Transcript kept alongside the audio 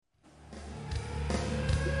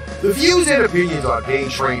The views and opinions on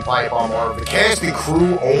Train Pipebomb are of the cast and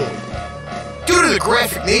crew only. Due to the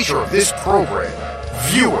graphic nature of this program,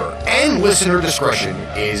 viewer and listener discretion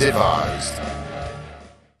is advised.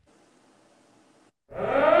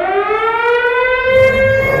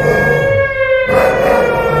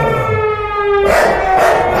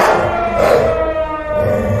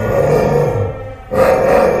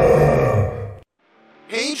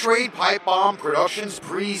 Train Pipebomb Productions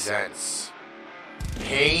presents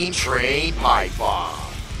Pain Train Pipebomb,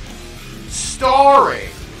 starring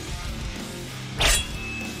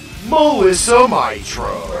Melissa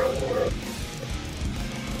Mitro,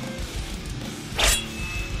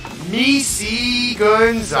 Missy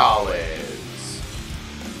Gonzalez,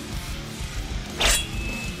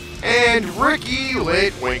 and Ricky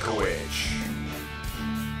Litwinkowicz.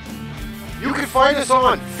 You can find us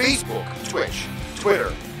on Facebook, Twitch,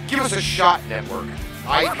 Twitter, Give Us a Shot Network,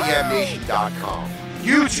 IPMNation.com,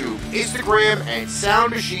 YouTube, Instagram, and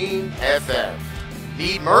Sound Machine FM.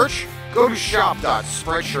 Need merch? Go to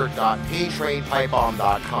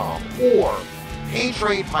shop.spreadshirt.paintrainpipebomb.com or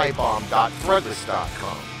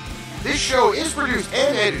paintrainpipebomb.threadless.com. This show is produced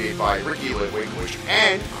and edited by Ricky Litwinkowicz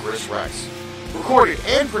and Chris Rex. Recorded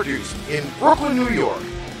and produced in Brooklyn, New York,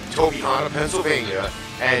 Tobyhanna, Pennsylvania,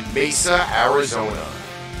 and Mesa, Arizona.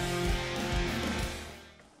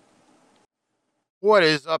 What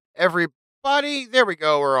is up, everybody? There we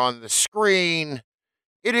go. We're on the screen.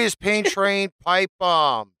 It is Pain Train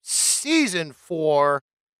Pipebomb Season 4.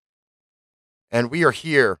 And we are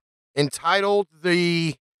here, entitled of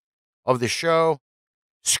the show,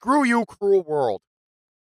 Screw You, Cruel World.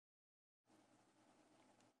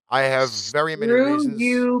 I have very many reasons. Screw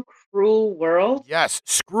You, Cruel World? Yes,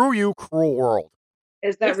 Screw You, Cruel World.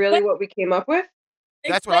 Is that really what we came up with?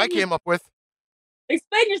 That's what I came up with.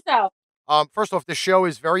 Explain yourself. First off, the show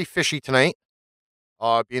is very fishy tonight,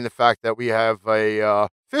 being the fact that we have a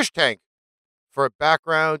fish tank for a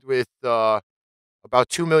background with about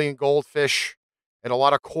 2 million goldfish and a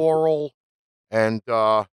lot of coral. And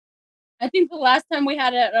I think the last time we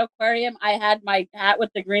had an aquarium, I had my hat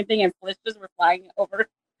with the green thing and fishes were flying over.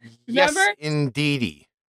 Remember? Yes, indeedy.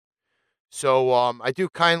 So I do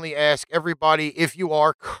kindly ask everybody, if you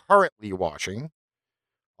are currently watching,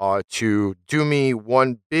 to do me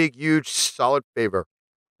one big, huge, solid favor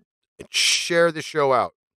and share the show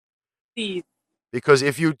out. Please. Because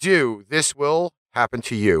if you do, this will happen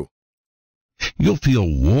to you. You'll feel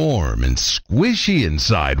warm and squishy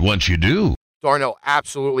inside once you do. Darnell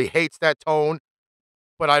absolutely hates that tone,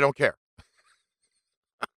 but I don't care.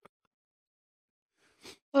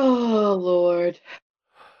 Oh, Lord.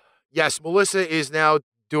 Yes, Melissa is now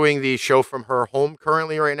doing the show from her home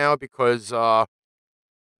currently right now because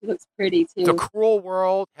It looks pretty too. the cruel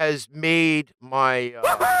world has made my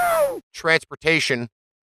transportation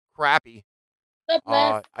crappy.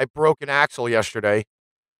 I broke an axle yesterday.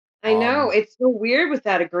 I know. It's so weird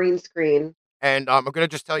without a green screen. And I'm going to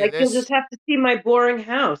just tell you Like, this. you'll just have to see my boring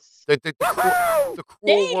house. The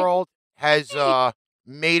cruel world has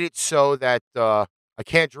made it so that I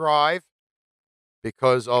can't drive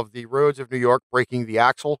because of the roads of New York breaking the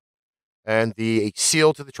axle and the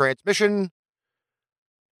seal to the transmission.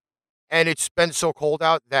 And it's been so cold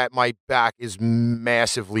out that my back is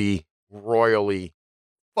massively, royally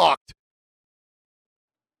fucked.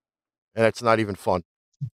 And it's not even fun.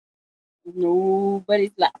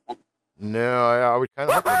 Nobody's laughing. No, I would kind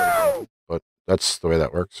of hope nobody's laughing, but that's the way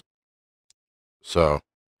that works. So,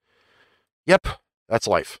 yep, that's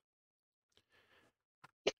life.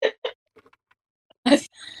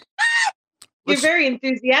 You're very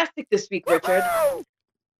enthusiastic this week, Richard.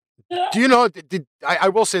 Do you know, I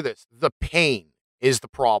will say this, the pain is the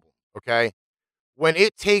problem, okay? When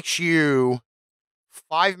it takes you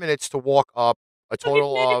 5 minutes to walk up a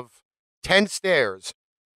total of 10 stairs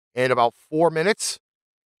in about 4 minutes,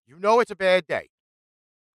 you know it's a bad day.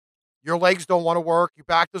 Your legs don't want to work, your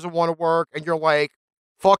back doesn't want to work, and you're like,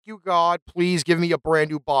 fuck you, God, please give me a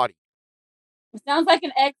brand new body. It sounds like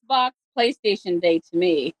an Xbox PlayStation day to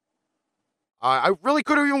me. I really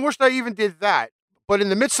could have even wished I even did that. But in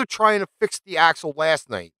the midst of trying to fix the axle last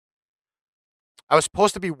night, I was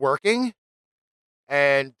supposed to be working,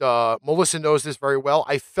 and Melissa knows this very well.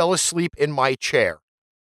 I fell asleep in my chair.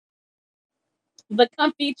 The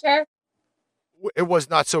comfy chair? It was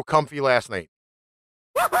not so comfy last night.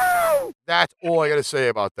 That's all I got to say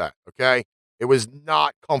about that, okay? It was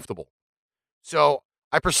not comfortable. So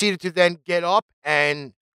I proceeded to then get up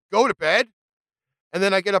and go to bed, and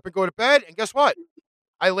then I get up and go to bed, and guess what?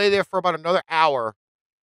 I lay there for about another hour,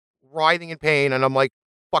 writhing in pain, and I'm like,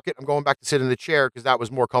 fuck it, I'm going back to sit in the chair because that was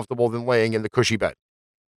more comfortable than laying in the cushy bed.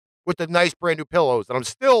 with the nice brand new pillows that I'm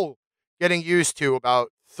still getting used to about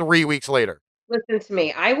 3 weeks later. Listen to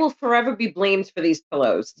me. I will forever be blamed for these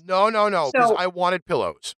pillows. No, because So, I wanted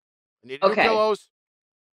pillows. I needed new okay. pillows.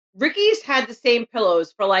 Ricky's had the same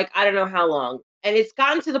pillows for like, I don't know how long. And it's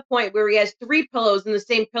gotten to the point where he has 3 pillows in the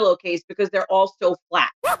same pillowcase because they're all so flat.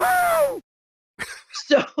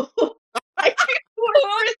 So right before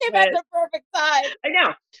Came at Christmas, the perfect time. I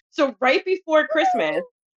know. So right before Christmas,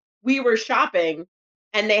 we were shopping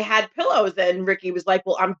and they had pillows and Ricky was like,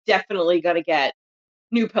 well, I'm definitely going to get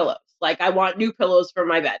new pillows. Like I want new pillows for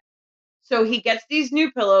my bed. So he gets these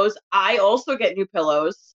new pillows. I also get new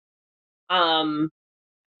pillows.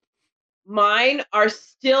 Mine are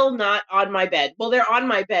still not on my bed. Well, they're on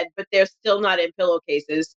my bed, but they're still not in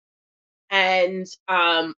pillowcases. And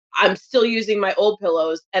I'm still using my old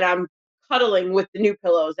pillows and I'm cuddling with the new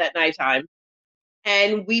pillows at nighttime.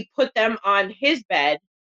 And we put them on his bed.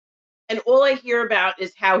 And all I hear about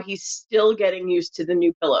is how he's still getting used to the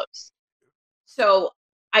new pillows. So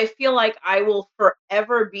I feel like I will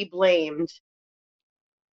forever be blamed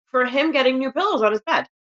for him getting new pillows on his bed.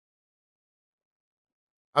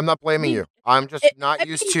 I'm not blaming you. I'm just not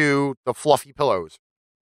used to the fluffy pillows.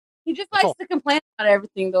 He just That's likes all. to complain about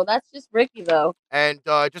everything, though. That's just Ricky, though. And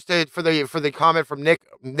for the comment from Nick,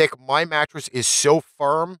 my mattress is so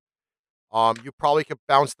firm. You probably could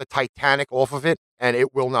bounce the Titanic off of it, and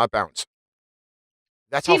it will not bounce.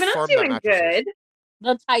 That's Steven, how I'm firm that doing mattress is. good.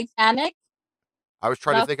 The Titanic. I was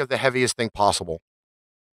trying to think of the heaviest thing possible.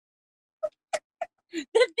 Think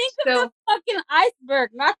of So- the fucking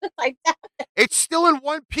iceberg, not the Titanic. It's still in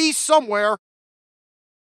one piece somewhere.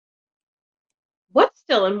 What's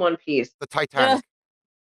still in one piece? The Titanic.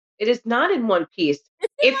 It is not in one piece.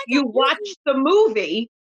 It's in If like you a watch movie. the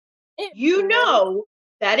movie, It you broke. know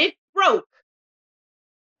that it broke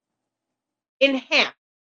in half.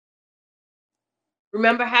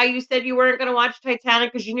 Remember how you said you weren't going to watch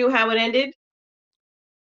Titanic because you knew how it ended?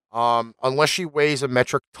 Unless she weighs a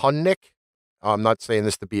metric ton, Nick. I'm not saying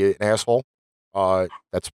this to be an asshole.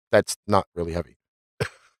 That's not really heavy.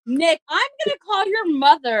 Nick, I'm gonna call your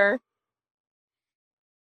mother.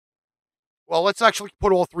 Well, let's actually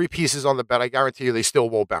put all 3 pieces on the bed. I guarantee you they still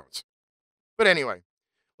won't bounce. But anyway,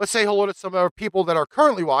 let's say hello to some of our people that are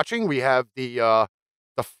currently watching. We have the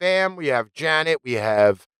fam, we have Janet, we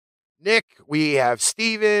have Nick, we have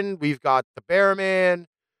Steven, we've got the Bearman.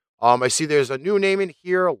 I see there's a new name in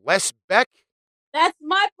here, Les Beck. That's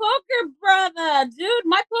my poker brother, dude.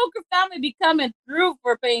 My poker family be coming through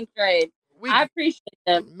for Pain Trade. I appreciate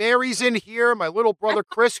them. Mary's in here, my little brother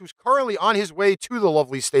Chris, who's currently on his way to the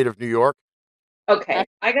lovely state of New York. Okay,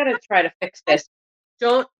 I gotta try to fix this.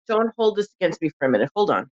 Don't hold this against me for a minute. Hold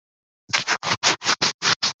on.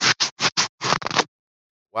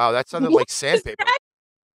 Wow, that sounded like sandpaper.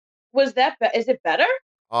 Was that is it better?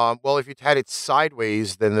 Well, if you had it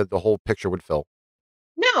sideways, then the whole picture would fill.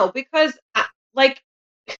 No, because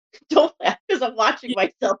don't laugh because I'm watching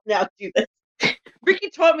myself now do this. Ricky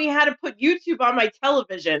taught me how to put YouTube on my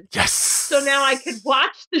television. Yes. So now I can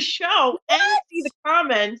watch the show and see the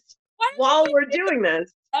comments while we're doing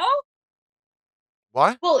this. Oh,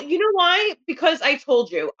 What? Well, you know why? Because I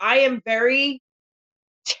told you, I am very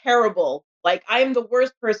terrible. Like, I am the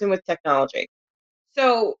worst person with technology.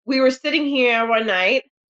 So we were sitting here one night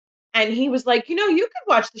and he was like, you could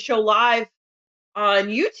watch the show live on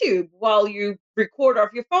YouTube while you record off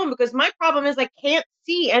your phone because my problem is I can't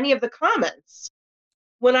see any of the comments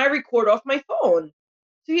when I record off my phone.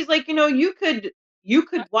 So he's like, you could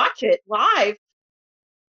watch it live.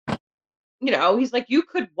 He's like, you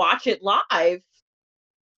could watch it live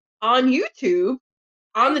on YouTube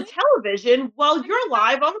on the television while you're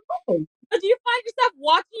live on the phone. but do you find yourself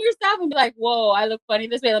watching yourself and be like, "Whoa, I look funny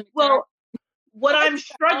this way"? Let me Well, what I'm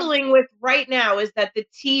struggling with right now is that the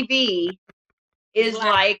TV is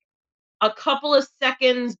like a couple of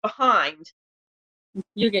seconds behind.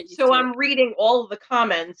 You get used so to I'm reading all of the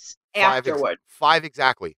comments afterward. 5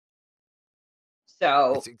 exactly.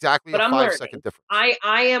 So it's exactly but a I'm 5-second difference.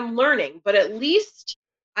 I am learning, but at least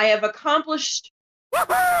I have accomplished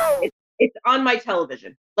it's on my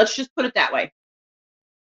television. Let's just put it that way.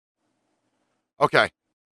 Okay.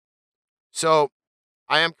 So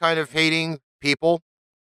I am kind of hating people.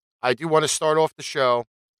 I do want to start off the show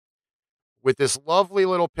with this lovely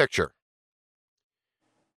little picture.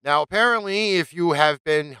 Now, apparently, if you have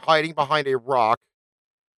been hiding behind a rock,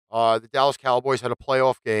 the Dallas Cowboys had a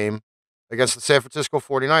playoff game against the San Francisco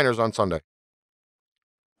 49ers on Sunday.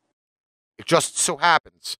 It just so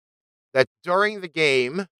happens that during the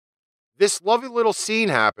game, this lovely little scene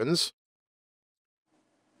happens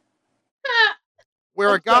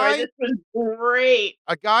where this was great.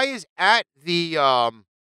 a guy is at the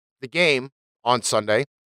the game on Sunday,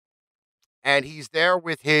 and he's there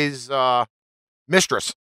with his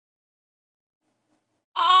mistress.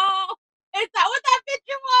 Oh, is that what that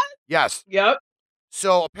picture was? Yes. Yep.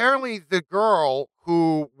 So apparently the girl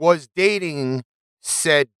who was dating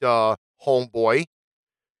said homeboy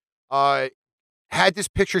had this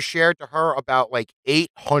picture shared to her about like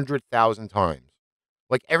 800,000 times.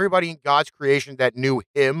 Like everybody in God's creation that knew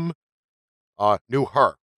him knew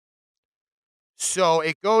her. So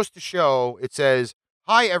it goes to show, it says,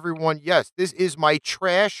 "Hi everyone, yes, this is my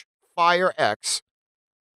trash fire ex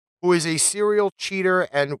who is a serial cheater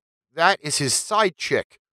and that is his side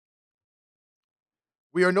chick.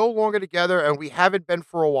 We are no longer together and we haven't been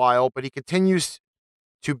for a while, but he continues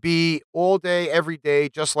to be all day, every day,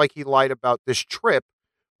 just like he lied about this trip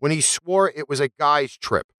when he swore it was a guy's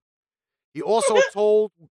trip. He also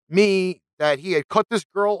told me that he had cut this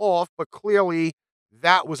girl off, but clearly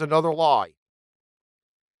that was another lie.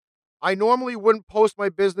 I normally wouldn't post my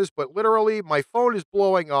business, but literally my phone is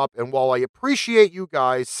blowing up. And while I appreciate you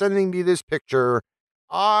guys sending me this picture,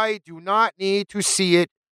 I do not need to see it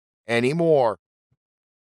anymore."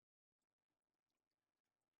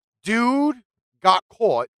 Dude got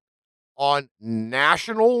caught on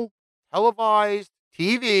national televised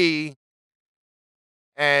TV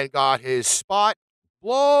and got his spot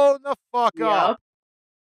blown the fuck up. Yep.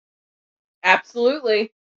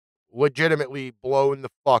 Absolutely. Legitimately blown the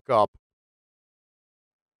fuck up.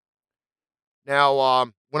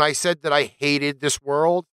 Now, when I said that I hated this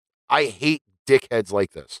world, I hate dickheads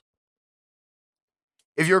like this.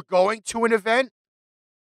 If you're going to an event,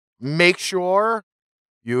 make sure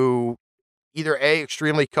you either A,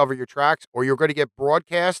 extremely cover your tracks, or you're going to get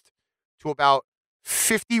broadcast to about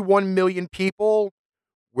 51 million people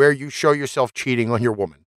where you show yourself cheating on your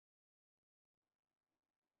woman.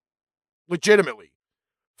 Legitimately.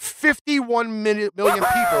 51 million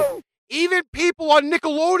people. Even people on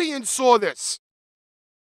Nickelodeon saw this.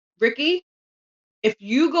 Ricky, if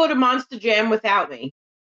you go to Monster Jam without me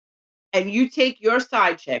and you take your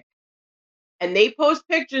side chick and they post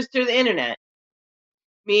pictures to the internet,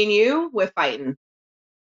 me and you, we're fighting.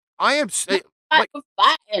 I am like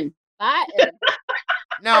Fighting.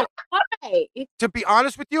 now. Why? To be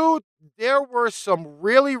honest with you, there were some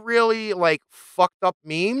really, really like fucked up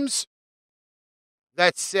memes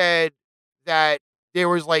that said that there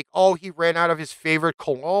was like, oh, he ran out of his favorite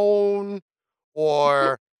cologne,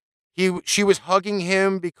 or she was hugging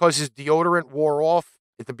him because his deodorant wore off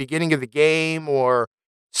at the beginning of the game, or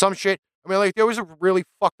some shit. I mean, like there was a really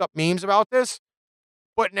fucked up memes about this,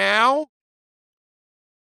 but now,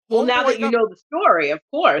 Well, now that you know the story, of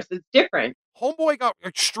course, it's different. homeboy got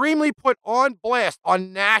extremely put on blast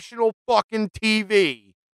on national fucking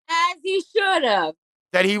TV. As he should have.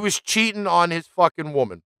 That he was cheating on his fucking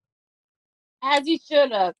woman. As you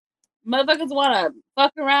should have. Motherfuckers want to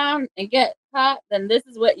fuck around and get caught, then this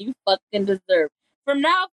is what you fucking deserve. From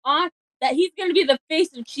now on, that he's going to be the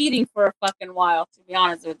face of cheating for a fucking while, to be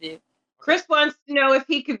honest with you. Chris wants to know if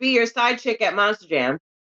he could be your side chick at Monster Jam.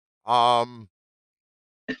 Bro,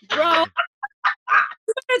 you're going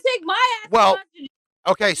to take my ass. Well,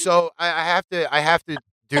 okay, so I have to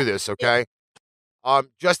do this, okay?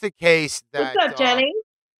 Just in case that. What's up, Jenny?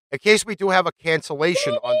 In case we do have a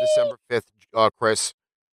cancellation on December 5th, Chris,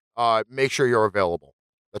 make sure you're available.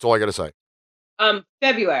 That's all I got to say.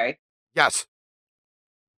 February. Yes.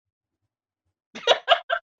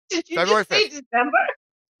 Did you February just say 5th. December?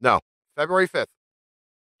 No, February 5th.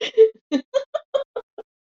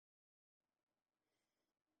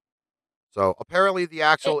 So apparently the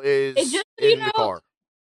axle is in the car.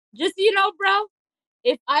 Just so you know, bro,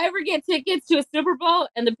 if I ever get tickets to a Super Bowl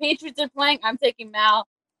and the Patriots are playing, I'm taking Mal.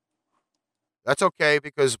 That's okay,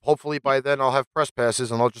 because hopefully by then I'll have press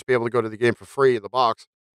passes and I'll just be able to go to the game for free in the box.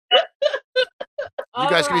 You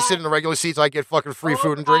guys can be sitting in the regular seats. I get fucking free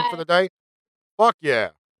food and drink for the day. Fuck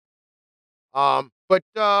yeah. But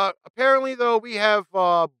apparently, though, we have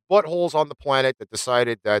buttholes on the planet that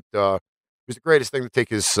decided that it was the greatest thing to take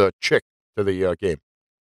his chick to the game.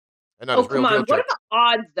 And not Oh, his real come on. deal What chick.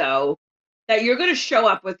 are the odds, though, that you're going to show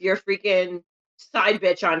up with your freaking side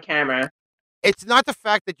bitch on camera? It's not the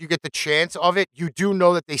fact that you get the chance of it. You do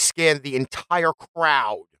know that they scan the entire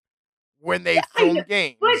crowd when they film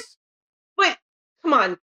games. But come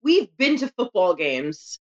on. We've been to football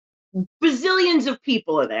games. Bazillions of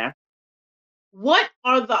people are there. What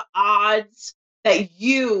are the odds that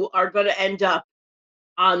you are going to end up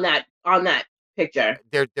on that picture?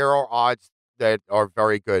 There are odds that are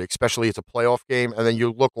very good, especially it's a playoff game, and then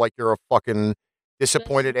you look like you're a fucking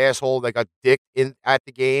disappointed asshole that got dicked in at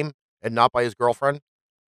the game and not by his girlfriend.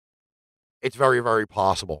 It's very, very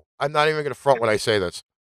possible. I'm not even going to front when I say this.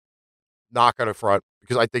 not gonna front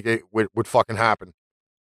because I think it would fucking happen.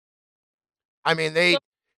 I mean, they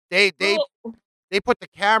they put the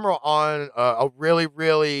camera on a really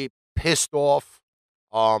really pissed off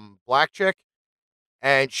black chick,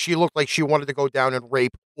 and she looked like she wanted to go down and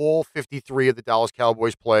rape all 53 of the Dallas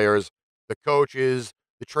Cowboys players, the coaches,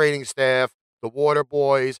 the training staff, the water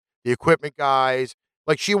boys, the equipment guys.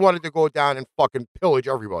 Like she wanted to go down and fucking pillage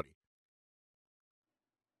everybody.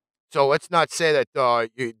 So let's not say that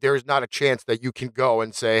there's not a chance that you can go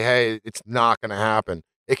and say, hey, it's not going to happen.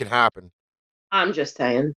 It can happen. I'm just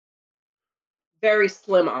saying. Very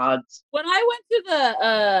slim odds. When I went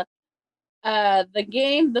to the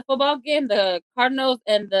game, the football game, the Cardinals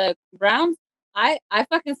and the Browns, I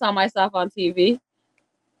fucking saw myself on TV.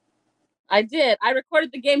 I did. I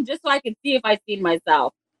recorded the game just so I could see if I seen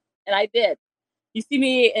myself, and I did. You see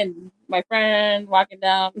me and my friend walking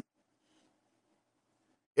down.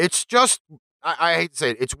 It's just, I hate to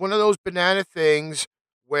say it, it's one of those banana things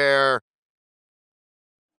where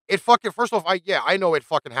it fucking, first off, I know it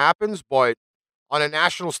fucking happens, but on a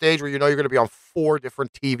national stage where you know you're going to be on 4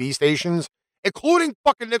 different TV stations, including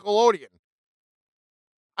fucking Nickelodeon.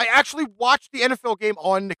 I actually watched the NFL game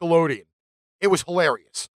on Nickelodeon. It was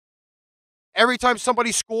hilarious. Every time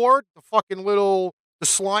somebody scored, the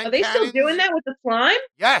slime Are they cannons, still doing that with the slime?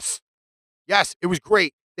 Yes. Yes, it was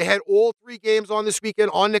great. They had all 3 games on this weekend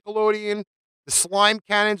on Nickelodeon. The slime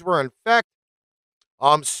cannons were in effect.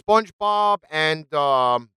 SpongeBob and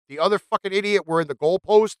the other fucking idiot were in the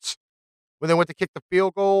goalposts when they went to kick the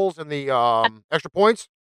field goals and the extra points.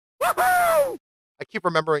 I keep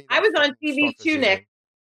remembering. I was on TV too, Nick.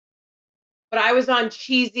 But I was on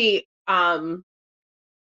cheesy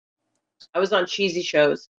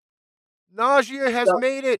shows. Nausea has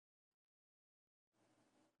made it.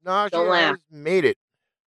 Nausea has made it.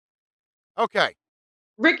 Okay.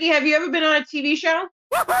 Ricky, have you ever been on a TV show?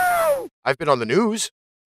 I've been on the news.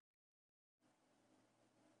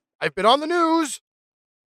 I've been on the news.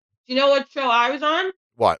 Do you know what show I was on?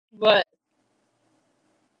 What? What?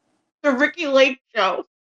 The Ricky Lake Show.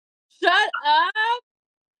 Shut up!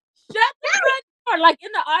 Shut the front door! Like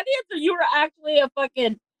in the audience, or you were actually a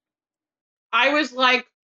fucking... I was like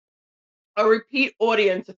a repeat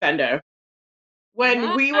audience offender. When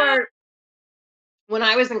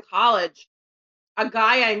I was in college, a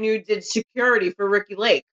guy I knew did security for Ricky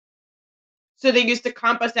Lake. So they used to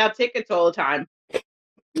comp us out tickets all the time.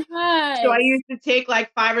 Nice. So I used to take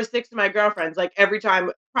like 5 or 6 of my girlfriends, like every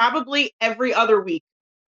time, probably every other week.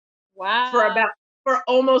 Wow. For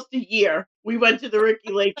almost a year, we went to the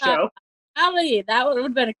Ricky Lake Show. Ali, that would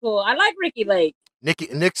have been cool. I like Ricky Lake.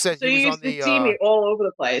 Nick said so he was on the. So you used to see me all over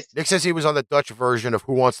the place. Nick says he was on the Dutch version of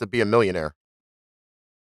Who Wants to Be a Millionaire.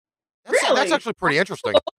 Really? That's actually pretty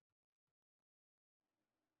interesting.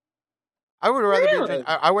 I would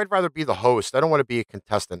rather be the host. I don't want to be a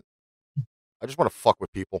contestant. I just want to fuck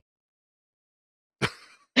with people. I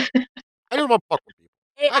just want to fuck with people.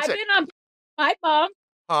 Hey, I've been on Pipebomb.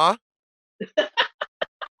 Huh?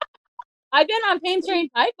 I've been on Train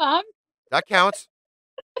Pipebomb. That counts.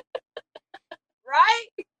 Right?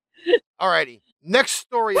 Alrighty. Next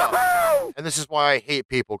story up. And this is why I hate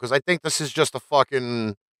people, because I think this is just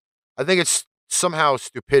I think it's somehow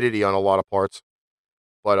stupidity on a lot of parts.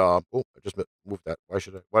 But, I just moved that. Why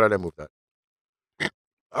did I move that?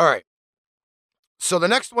 All right. So the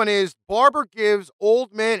next one is barber gives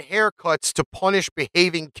old man haircuts to punish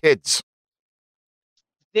behaving kids.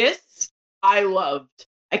 This I loved.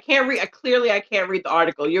 I can't read the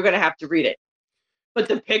article. You're going to have to read it. But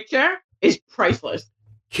the picture is priceless.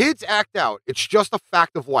 Kids act out. It's just a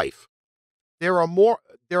fact of life. There are more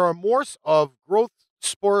of growth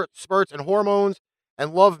spurts and hormones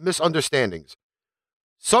and love misunderstandings.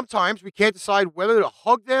 Sometimes we can't decide whether to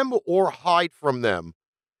hug them or hide from them.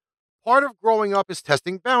 Part of growing up is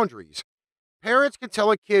testing boundaries. Parents can tell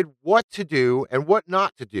a kid what to do and what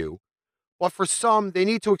not to do, but for some, they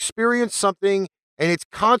need to experience something and its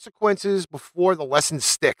consequences before the lesson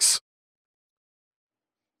sticks.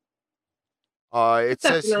 It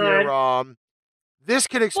says here, this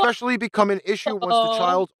can especially become an issue once the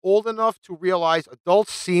child's old enough to realize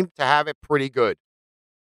adults seem to have it pretty good.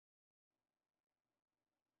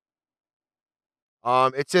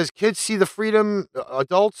 It says kids see the freedom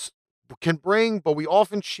adults can bring, but we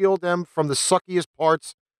often shield them from the suckiest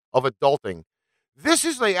parts of adulting. This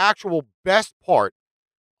is the actual best part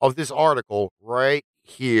of this article right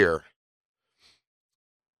here.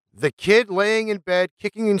 The kid laying in bed,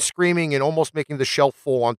 kicking and screaming and almost making the shelf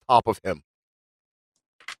fall on top of him.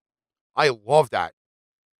 I love that.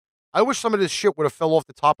 I wish some of this shit would have fell off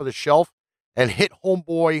the top of the shelf and hit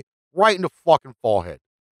homeboy right in the fucking forehead.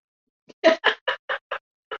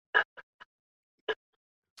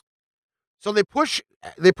 So they push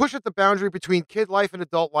at the boundary between kid life and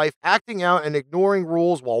adult life, acting out and ignoring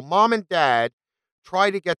rules while mom and dad try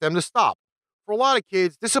to get them to stop. For a lot of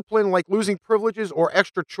kids, discipline like losing privileges or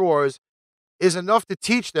extra chores is enough to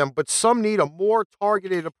teach them, but some need a more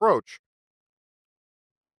targeted approach.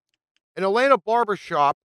 An Atlanta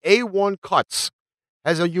barbershop, A1 Cuts,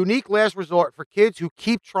 has a unique last resort for kids who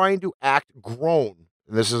keep trying to act grown.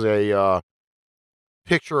 And this is a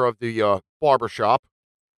picture of the barbershop,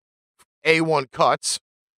 A1 Cuts,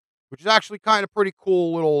 which is actually kind of pretty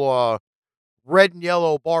cool little red and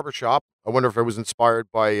yellow barbershop. I wonder if it was inspired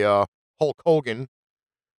by Hulk Hogan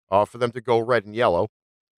for them to go red and yellow.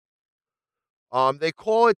 They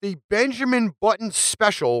call it the Benjamin Button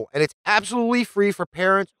Special, and it's absolutely free for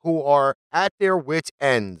parents who are at their wits'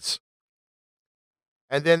 ends.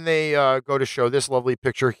 And then they go to show this lovely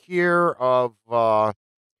picture here of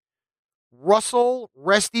Russell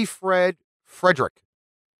Resty Frederick.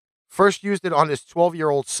 First used it on his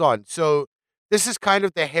 12-year-old son. So this is kind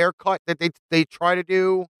of the haircut that they try to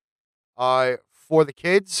do for the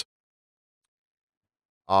kids.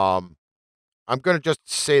 I'm going to just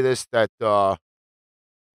say this, that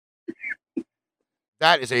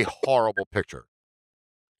that is a horrible picture.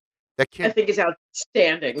 That kid, I think it's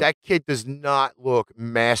outstanding. that kid does not look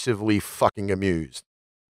massively fucking amused.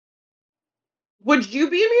 Would you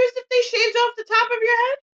be amused if they shaved off the top of your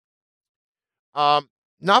head?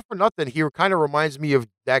 Not for nothing, he kind of reminds me of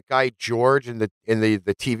that guy George in the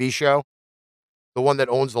TV show, the one that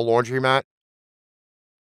owns the laundromat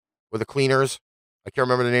with the cleaners. I can't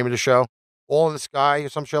remember the name of the show. All in the Sky or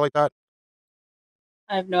some shit like that.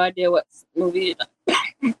 I have no idea what movie.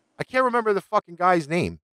 I can't remember the fucking guy's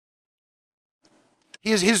name.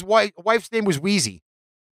 His wife's name was Wheezy.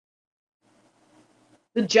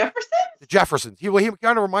 The Jeffersons? The Jeffersons. He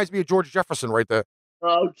kind of reminds me of George Jefferson right there.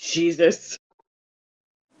 Oh, Jesus.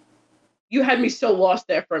 You had me so lost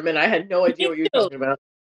there for a minute. I had no idea what you were talking about.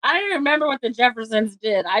 I don't remember what the Jeffersons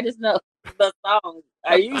did. I just know the song.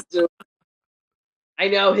 I used to. I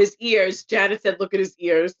know his ears. Janet said, look at his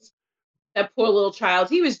ears. That poor little child.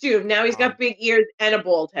 He was doomed. Now he's got big ears and a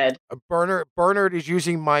bald head. Bernard is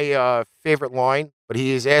using my favorite line, but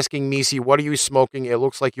he is asking Misi, what are you smoking? It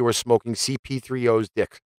looks like you were smoking CP3O's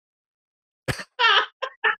dick.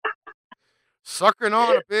 Sucking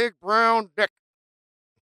on a big brown dick.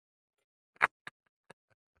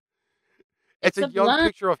 It's a young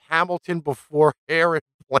picture of Hamilton before hair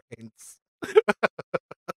implants.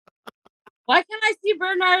 Why can't I see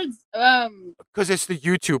Bernard's? Because it's the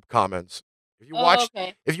YouTube comments. If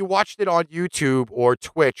you watched it on YouTube or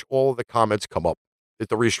Twitch, all of the comments come up. It's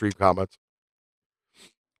the restream comments.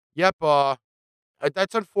 Yep.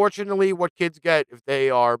 That's unfortunately what kids get if they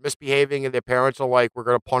are misbehaving and their parents are like, "We're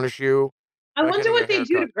going to punish you." I wonder what they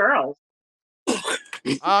do to girls.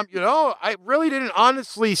 I really didn't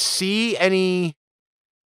honestly see any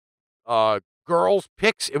girls'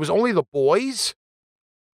 pics. It was only the boys.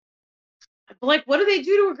 Like, what do they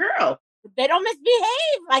do to a girl? They don't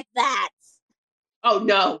misbehave like that. Oh,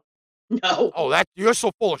 no. No. Oh, you're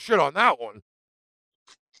so full of shit on that one.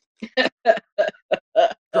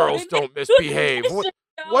 Girls don't misbehave.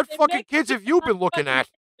 What fucking kids have you been looking at?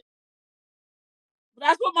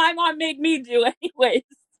 That's what my mom made me do anyways.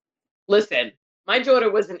 Listen, my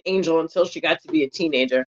daughter was an angel until she got to be a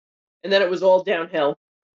teenager. And then it was all downhill.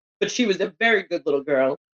 But she was a very good little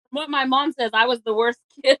girl. What my mom says, I was the worst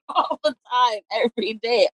kid all the time, every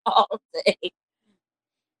day, all day.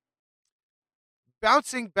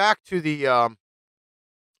 Bouncing back to the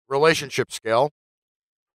relationship scale,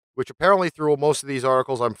 which apparently through most of these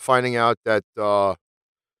articles, I'm finding out that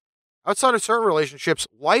outside of certain relationships,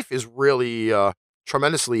 life is really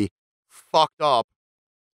tremendously fucked up.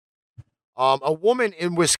 A woman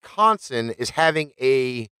in Wisconsin is having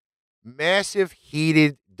a massive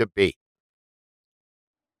heated debate.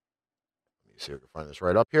 Let me see if I can find this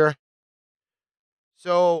right up here.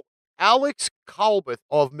 So, Alex Colbeth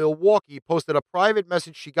of Milwaukee posted a private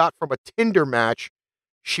message she got from a Tinder match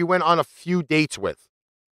she went on a few dates with.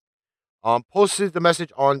 Posted the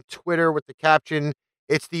message on Twitter with the caption,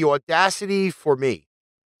 "It's the audacity for me.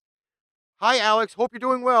 Hi, Alex. Hope you're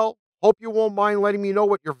doing well. Hope you won't mind letting me know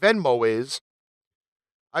what your Venmo is.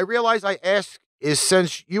 I realize I ask is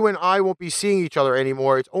since you and I won't be seeing each other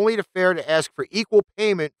anymore, it's only fair to ask for equal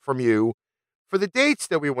payment from you for the dates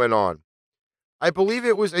that we went on. I believe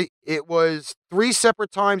it was 3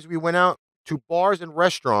 separate times we went out to bars and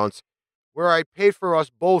restaurants where I paid for us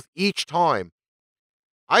both each time.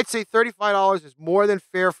 I'd say $35 is more than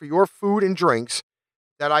fair for your food and drinks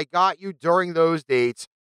that I got you during those dates.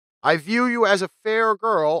 I view you as a fair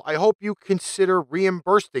girl. I hope you consider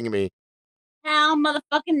reimbursing me." Hell,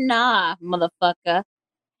 motherfucking nah, motherfucker. Hell.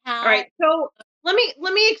 All right, so let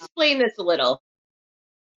me explain this a little.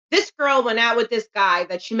 This girl went out with this guy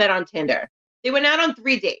that she met on Tinder. They went out on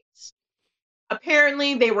 3 dates.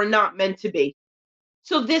 Apparently, they were not meant to be.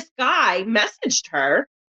 So this guy messaged her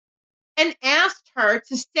and asked her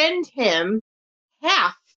to send him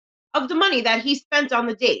half of the money that he spent on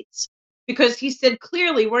the dates because he said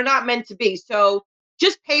clearly we're not meant to be. So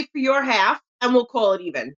just pay for your half and we'll call it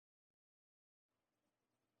even.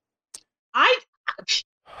 I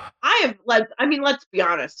have let's be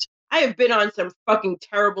honest. I have been on some fucking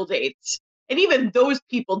terrible dates. And even those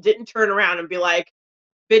people didn't turn around and be like,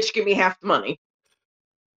 bitch, give me half the money.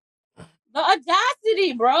 The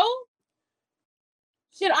audacity, bro.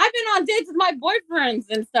 Shit, I've been on dates with my boyfriends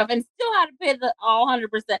and stuff and still had to pay the all 100%.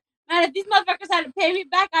 Man, if these motherfuckers had to pay me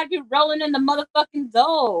back, I'd be rolling in the motherfucking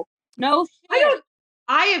dough. No shit.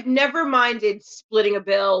 I have never minded splitting a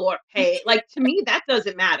bill or pay. Like, to me, that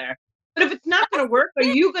doesn't matter. But if it's not going to work, are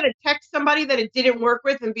you going to text somebody that it didn't work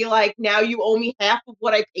with and be like, now you owe me half of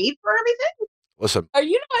what I paid for everything? Listen. Or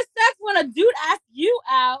you know what sucks when a dude asks you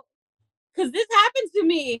out? Because this happened to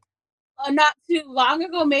me not too long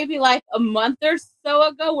ago, maybe like a month or so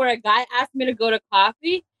ago, where a guy asked me to go to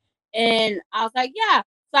coffee. And I was like, yeah.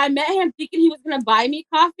 So I met him thinking he was going to buy me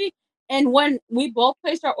coffee. And when we both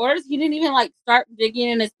placed our orders, he didn't even like start digging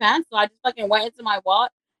in his pants. So I just fucking went into my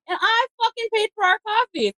wallet and I fucking paid for our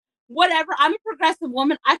coffee. Whatever. I'm a progressive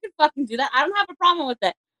woman. I could fucking do that. I don't have a problem with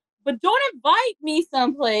it. But don't invite me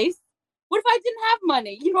someplace. What if I didn't have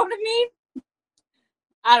money? You know what I mean?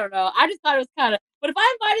 I don't know. I just thought it was kind of. But if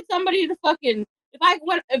I invited somebody to fucking,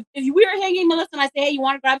 if we were hanging, Melissa, and I say, hey, you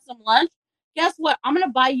want to grab some lunch? Guess what? I'm gonna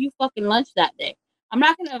buy you fucking lunch that day. I'm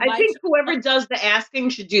not gonna invite. I think whoever does the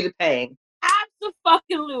asking should do the paying.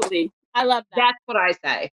 Absolutely, I love that. That's what I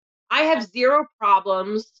say. I have zero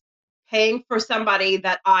problems paying for somebody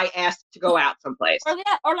that I asked to go out someplace. Or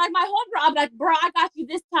like my homegirl, I'm like, bro, I got you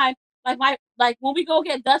this time. Like when we go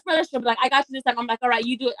get Dutch Brothers, she'll be like, I got you this time. I'm like, all right,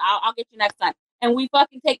 you do it. I'll get you next time. And we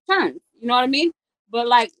fucking take turns. You know what I mean? But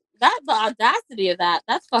like, that's the audacity of that.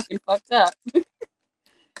 That's fucking fucked up.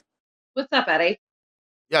 What's up, Eddie?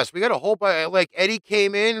 Yes, we got a whole bunch. Like Eddie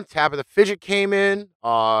came in, Tabitha Fidget came in.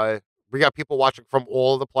 We got people watching from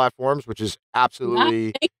all of the platforms, which is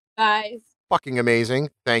absolutely guys. Fucking amazing.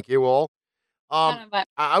 Thank you all.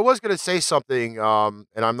 I was gonna say something, and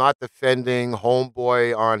I'm not defending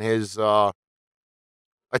Homeboy on his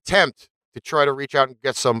attempt to try to reach out and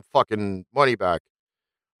get some fucking money back.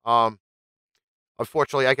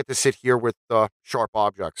 Unfortunately, I get to sit here with sharp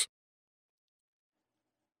objects.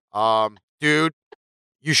 Dude,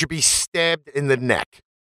 you should be stabbed in the neck.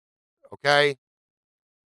 Okay?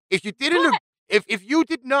 If you didn't, if you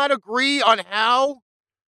did not agree on how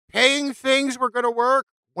paying things were gonna work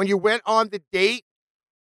when you went on the date,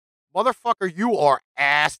 motherfucker, you are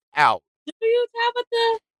assed out. Do you,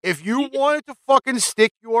 Tabitha? If you wanted to fucking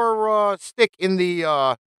stick your stick in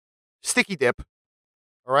the sticky dip,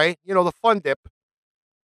 all right, you know, the fun dip,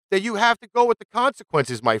 then you have to go with the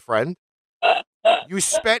consequences, my friend. You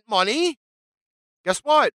spent money. Guess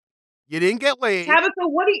what? You didn't get laid. Tabitha,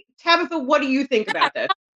 what do you think about this?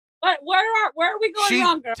 But where are we going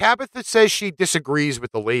wrong, girl? Tabitha says she disagrees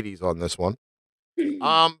with the ladies on this one.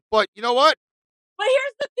 But you know what? But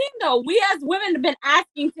here's the thing, though. We as women have been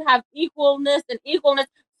asking to have equalness.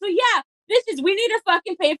 So yeah, bitches, we need to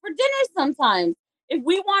fucking pay for dinner sometimes. If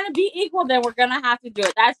we want to be equal, then we're gonna have to do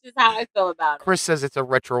it. That's just how I feel about it. Chris says it's a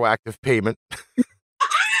retroactive payment.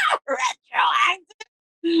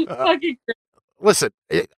 Retroactive. Fucking Chris. Listen,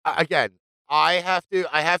 again, I have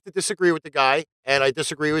to disagree with the guy, and I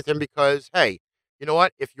disagree with him because, hey, you know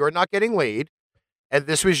what? If you're not getting laid, and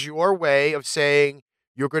this was your way of saying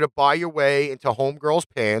you're going to buy your way into homegirl's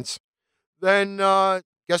pants, then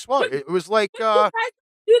guess what? It was like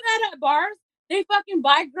do that at bars. They fucking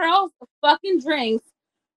buy girls fucking drinks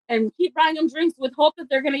and keep buying them drinks with hope that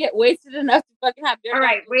they're gonna get wasted enough to fucking have beer. All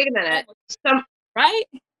right, wait a minute. Right?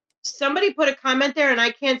 Somebody put a comment there, and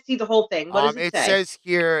I can't see the whole thing. What does it say? It says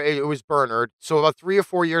here it was Bernard. So about 3 or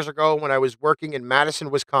 4 years ago, when I was working in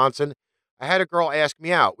Madison, Wisconsin, I had a girl ask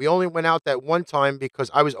me out. We only went out that one time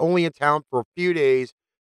because I was only in town for a few days.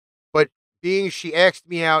 But being she asked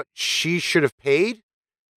me out, she should have paid.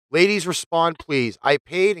 Ladies, respond, please. I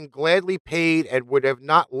paid and gladly paid and would have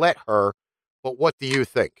not let her. But what do you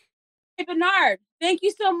think? Hey, Bernard, thank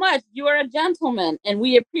you so much. You are a gentleman, and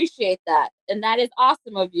we appreciate that. And that is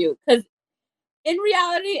awesome of you. Because in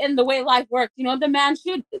reality and the way life works, you know, the man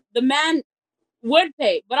would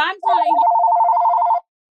pay. But I'm telling you,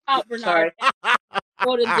 out, Bernard,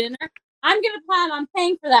 go to dinner. I'm going to plan on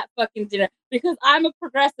paying for that fucking dinner because I'm a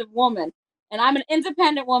progressive woman. and I'm an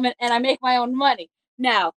independent woman, and I make my own money.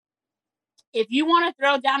 Now, if you want to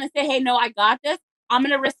throw down and say, "Hey, no, I got this," I'm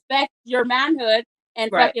gonna respect your manhood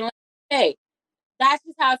and Right. fucking hey, that's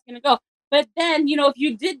just how it's gonna go. But then, you know, if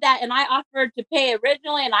you did that and I offered to pay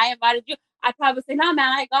originally and I invited you, I'd probably say, "No,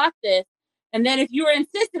 man, I got this." And then if you were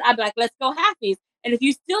insistent, I'd be like, "Let's go halfies." And if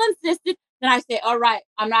you still insisted, then I say, "All right,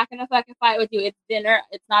 I'm not gonna fucking fight with you. It's dinner.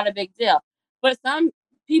 It's not a big deal." But some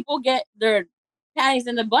people get their panties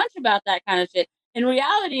in the bunch about that kind of shit. In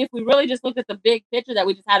reality, if we really just look at the big picture that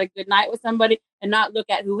we just had a good night with somebody and not look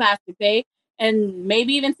at who has to pay, and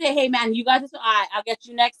maybe even say, "Hey, man, you got this. I'll get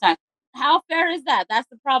you next time." How fair is that? That's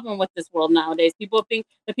the problem with this world nowadays. People think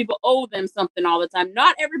that people owe them something all the time.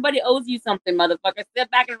 Not everybody owes you something, motherfucker.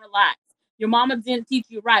 Sit back and relax. Your mama didn't teach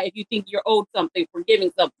you right if you think you're owed something for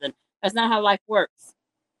giving something. That's not how life works.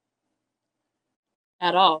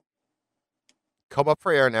 At all. Come up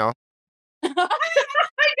for air now. I know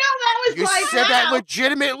that was You like, said that wow.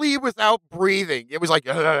 legitimately without breathing. It was like.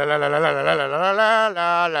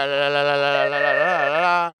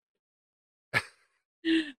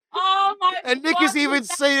 Oh my And Nick is even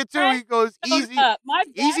saying it too. He goes, "Easy,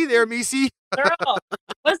 easy there, Misi." Girl,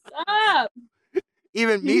 what's up?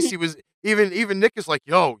 Even Misi was even Nick is like,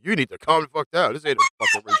 "Yo, you need to calm the fuck down. This ain't a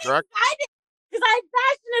fucking racetrack." Because I'm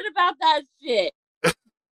passionate about that shit.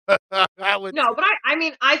 No, but I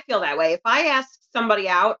mean, I feel that way. If I ask somebody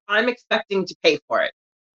out, I'm expecting to pay for it.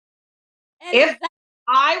 If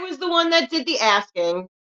I was the one that did the asking,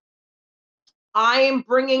 I am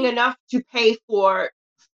bringing enough to pay for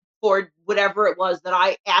whatever it was that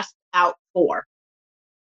I asked out for.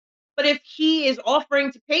 But if he is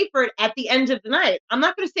offering to pay for it at the end of the night, I'm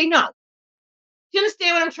not going to say no. Do you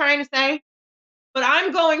understand what I'm trying to say? But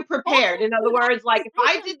I'm going prepared. In other words, like if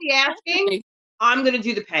I did the asking, I'm going to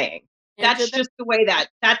do the paying. That's just the way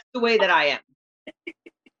that's the way that I am.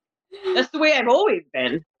 That's the way I've always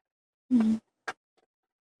been.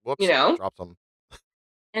 Whoops, You know? drop something.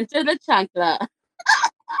 Enter the chancla.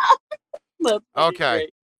 Okay.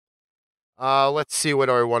 Let's see what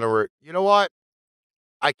I want to. You know what?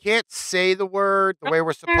 I can't say the word the way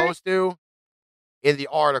we're supposed to in the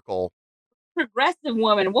article. Progressive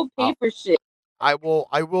woman, we'll pay for shit. I will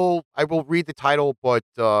read the title, but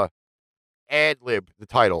ad lib the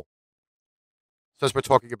title. Since we're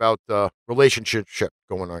talking about relationship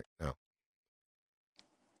going on now.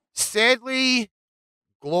 Sadly,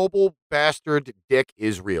 global bastard dick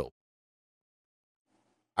is real.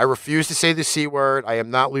 I refuse to say the C word. I am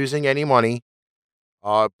not losing any money.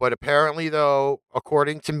 But apparently, though,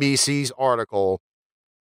 according to Misi's article,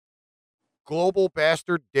 global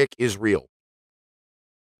bastard dick is real.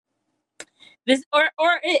 This or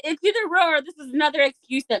it's either real or this is another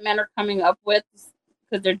excuse that men are coming up with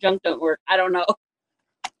because their junk don't work. I don't know.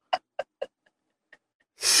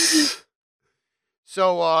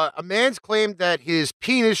 So, a man's claimed that his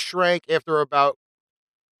penis shrank after a bout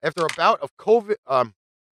of COVID,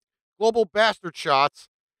 global bastard shots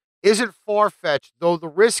isn't far-fetched, though the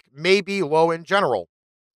risk may be low in general.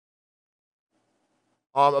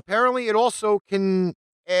 Apparently, it also can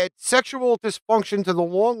add sexual dysfunction to the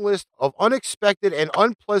long list of unexpected and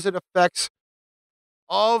unpleasant effects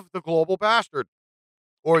of the global bastard,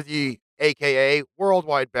 or the AKA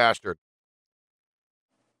worldwide bastard.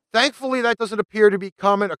 Thankfully, that doesn't appear to be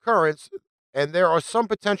common occurrence, and there are some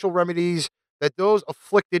potential remedies that those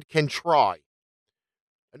afflicted can try.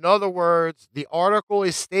 In other words, the article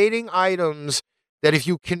is stating items that if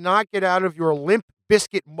you cannot get out of your limp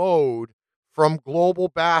biscuit mode from global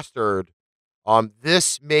bastard,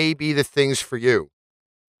 this may be the things for you.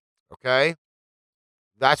 Okay?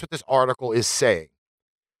 That's what this article is saying.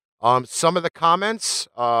 Some of the comments,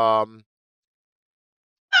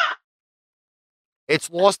 it's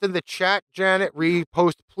lost in the chat, Janet.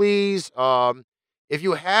 Repost, please. If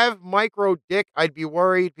you have micro dick, I'd be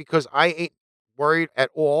worried because I ain't worried at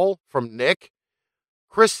all, from Nick.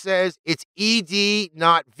 Chris says it's ED,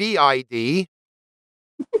 not VID.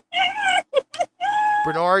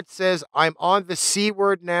 Bernard says, I'm on the C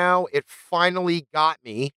word now. It finally got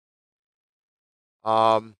me.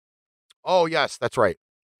 Oh, yes, that's right.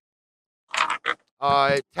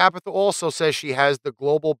 Tabitha also says she has the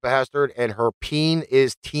global bastard and her peen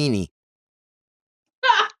is teeny.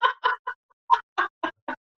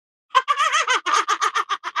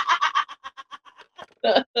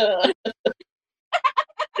 That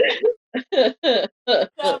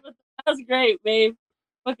was great, babe.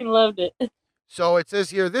 Fucking loved it. So it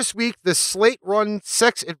says here, this week, the Slate Run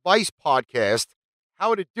Sex Advice Podcast,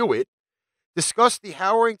 How to Do It, discussed the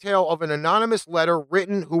harrowing tale of an anonymous letter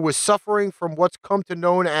written who was suffering from what's come to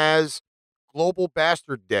known as global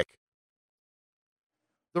bastard dick.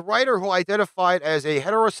 The writer, who identified as a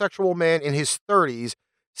heterosexual man in his 30s,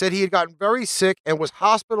 said he had gotten very sick and was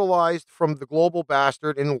hospitalized from the global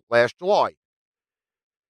bastard in last July.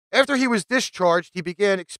 After he was discharged, he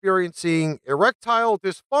began experiencing erectile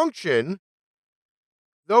dysfunction.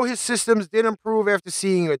 Though his systems did improve after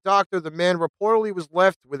seeing a doctor, the man reportedly was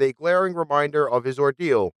left with a glaring reminder of his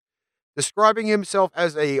ordeal. Describing himself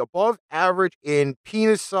as a above average in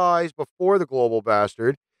penis size before the global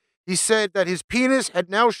bastard, he said that his penis had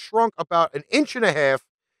now shrunk about an inch and a half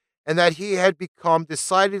and that he had become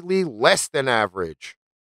decidedly less than average.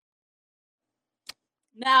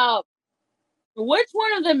 Now, which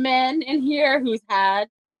one of the men in here who's had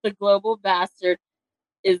the global bastard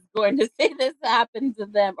is going to say this happened to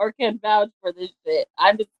them or can vouch for this shit?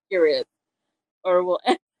 I'm just curious. Or will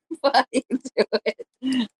anybody do it?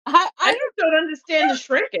 I just don't understand the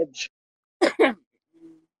shrinkage.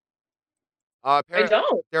 I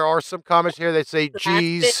don't. There are some comments here that say,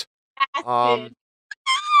 geez.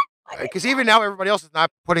 Because even now, everybody else is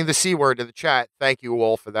not putting the C word in the chat. Thank you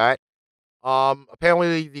all for that.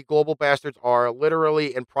 Apparently, the global bastards are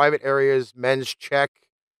literally in private areas, men's check,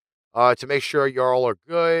 to make sure y'all are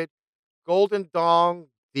good. Golden Dong,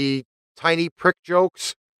 the tiny prick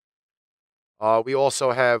jokes. We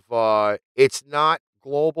also have, it's not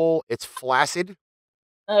global, it's flaccid.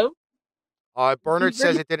 Oh. Bernard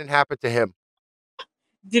says it didn't happen to him.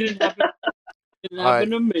 Didn't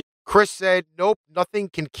happen to me. Chris said, nope, nothing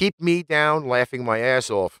can keep me down, laughing my ass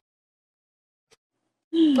off.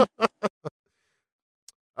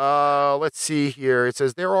 Let's see here. It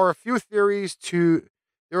says there are a few theories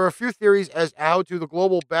as how to the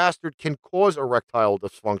global bastard can cause erectile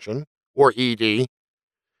dysfunction, or ED.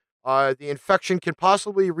 The infection can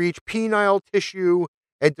possibly reach penile tissue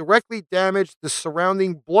and directly damage the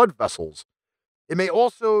surrounding blood vessels. It may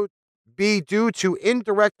also be due to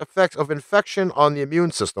indirect effects of infection on the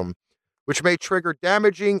immune system, which may trigger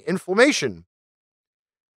damaging inflammation.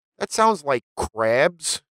 That sounds like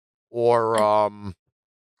crabs or I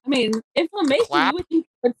mean, inflammation you would think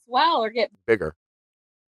would swell or get bigger.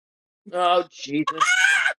 Oh Jesus.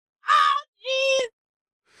 Oh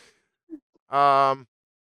jeez.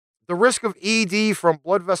 The risk of ED from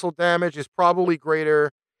blood vessel damage is probably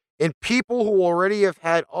greater in people who already have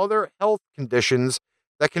had other health conditions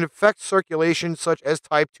that can affect circulation, such as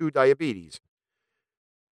type 2 diabetes.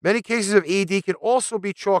 Many cases of ED can also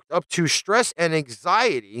be chalked up to stress and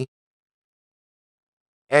anxiety,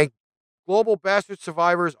 and global bastard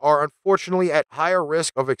survivors are unfortunately at higher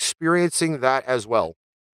risk of experiencing that as well.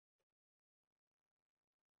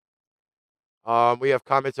 We have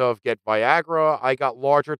comments of get Viagra. I got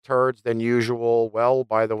larger turds than usual. Well,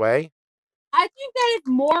 by the way, I think that if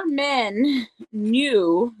more men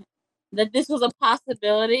knew that this was a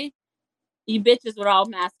possibility, you bitches would all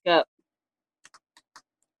mask up.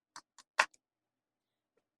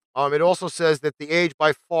 It also says that the age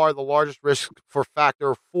by far the largest risk for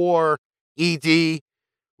factor for ED,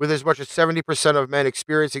 with as much as 70% of men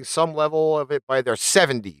experiencing some level of it by their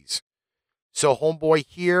 70s. So homeboy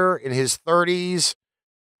here in his 30s,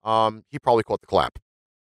 he probably caught the clap.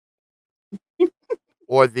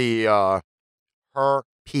 Or the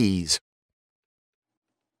herpes.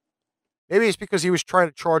 Maybe it's because he was trying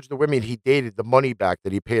to charge the women he dated the money back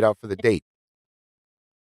that he paid out for the date.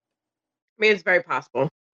 I mean, it's very possible.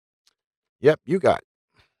 Yep, you got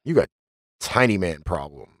tiny man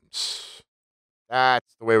problems.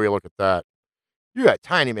 That's the way we look at that. You got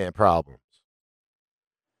tiny man problems.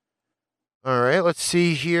 All right, let's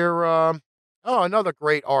see here. Another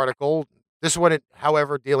great article. This one,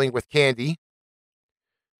 however, dealing with candy.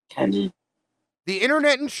 Candy. The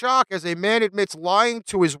internet in shock as a man admits lying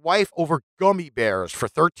to his wife over gummy bears for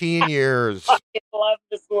 13 years. I love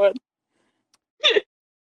this one.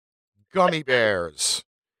 Gummy bears.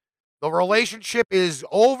 The relationship is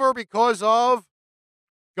over because of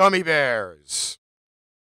gummy bears.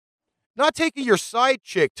 Not taking your side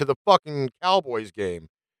chick to the fucking Cowboys game,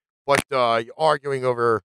 but arguing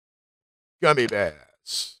over gummy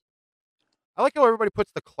bears. I like how everybody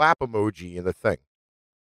puts the clap emoji in the thing.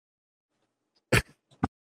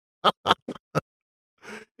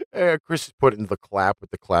 Chris is putting the clap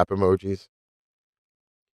with the clap emojis.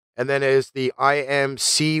 And then is the I am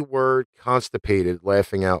C word constipated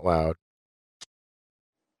laughing out loud.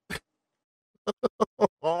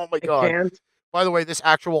 Oh my God. By the way, this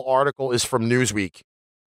actual article is from Newsweek.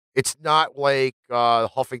 It's not like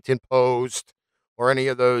Huffington Post or any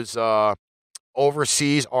of those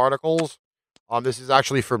overseas articles. This is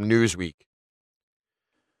actually from Newsweek.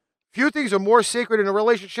 Few things are more sacred in a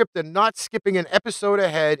relationship than not skipping an episode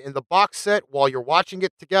ahead in the box set while you're watching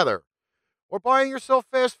it together, or buying yourself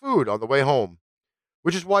fast food on the way home.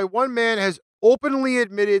 which is why one man has openly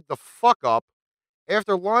admitted the fuck up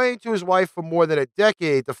after lying to his wife for more than a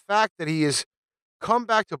decade. The fact that he has come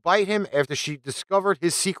back to bite him after she discovered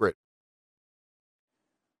his secret.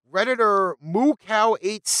 Redditor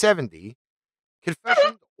MooCow870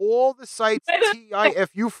 confessing to all the site's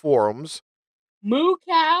TIFU forums. Moo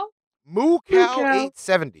cow.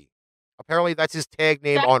 MooCow870. Apparently, that's his tag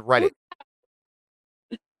name on Reddit.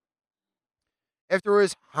 After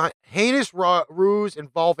his heinous ruse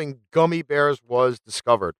involving gummy bears was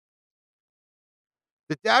discovered.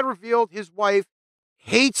 The dad revealed his wife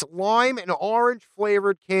hates lime and orange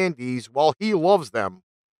flavored candies while he loves them.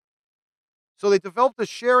 So they developed a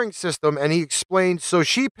sharing system, and he explained, so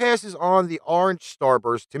she passes on the orange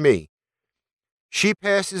Starburst to me. She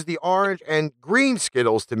passes the orange and green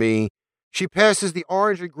Skittles to me. She passes the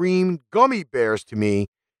orange and green gummy bears to me.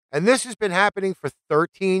 And this has been happening for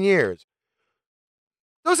 13 years.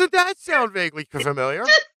 Doesn't that sound vaguely familiar?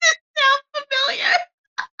 Does it sound familiar?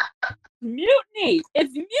 Mutiny.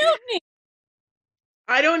 It's mutiny.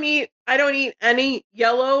 I don't eat any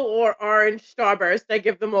yellow or orange Starburst. I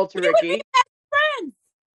give them all to We would be Ricky. best friends.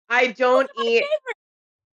 I don't Those are my eat favorite.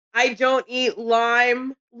 I don't eat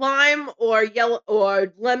lime or yellow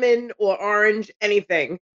or lemon or orange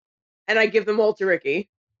anything. And I give them all to Ricky.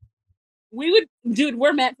 Dude,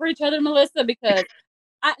 we're meant for each other, Melissa, because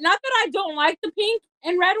not that I don't like the pink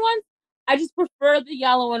and red ones. I just prefer the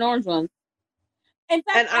yellow and orange ones. In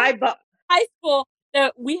fact, And high school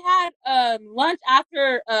that we had lunch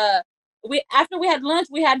after we had lunch,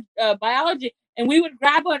 we had biology, and we would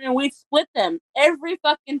grab one and we'd split them every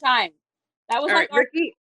fucking time. That was all like right,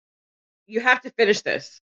 Ricky, you have to finish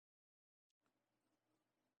this.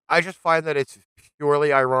 I just find that it's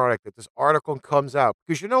purely ironic that this article comes out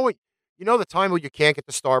because you know what? You know the time when you can't get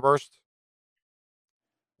the Starburst?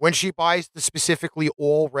 When she buys the specifically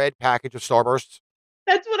all red package of Starbursts?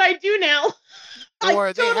 That's what I do now. Or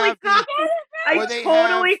I totally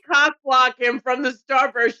cock block him from the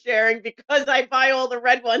Starburst sharing because I buy all the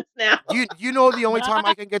red ones now. You know the only time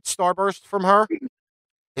I can get Starburst from her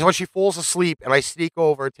is when she falls asleep and I sneak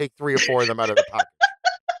over and take 3 or 4 of them out of the package.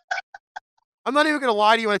 I'm not even going to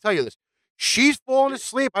lie to you when I tell you this. She's falling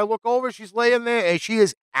asleep. I look over, she's laying there, and she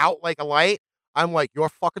is out like a light. I'm like, your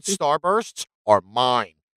fucking Starbursts are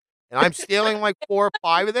mine. And I'm stealing like 4 or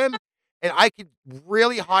 5 of them, and I could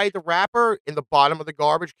really hide the wrapper in the bottom of the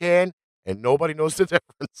garbage can, and nobody knows the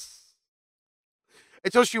difference.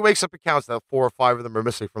 Until she wakes up and counts that 4 or 5 of them are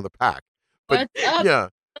missing from the pack. But yeah,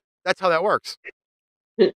 that's how that works.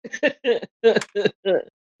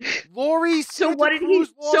 Lori, so what did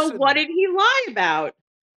he lie about?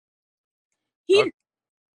 Keep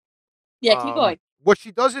going. What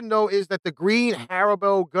she doesn't know is that the green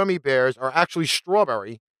Haribo gummy bears are actually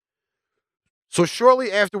strawberry. So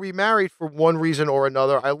shortly after we married, for one reason or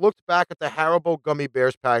another, I looked back at the Haribo gummy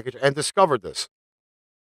bears package and discovered this.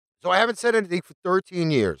 So I haven't said anything for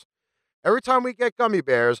 13 years. Every time we get gummy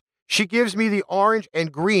bears, she gives me the orange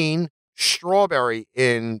and green strawberry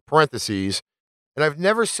in parentheses, and I've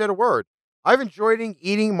never said a word. I've enjoyed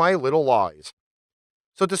eating my little lies.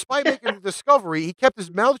 So despite making the discovery, he kept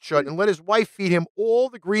his mouth shut and let his wife feed him all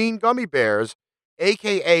the green gummy bears,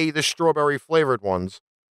 a.k.a. the strawberry-flavored ones.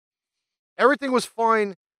 Everything was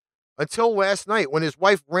fine until last night when his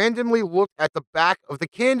wife randomly looked at the back of the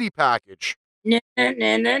candy package.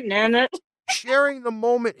 Sharing the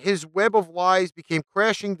moment his web of lies became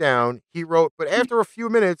crashing down, he wrote, but after a few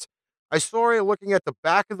minutes, I saw her looking at the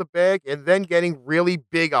back of the bag and then getting really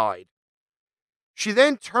big-eyed. She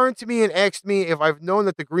then turned to me and asked me if I've known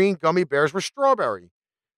that the green gummy bears were strawberry.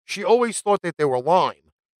 She always thought that they were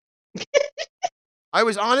lime. I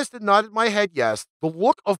was honest and nodded my head yes. The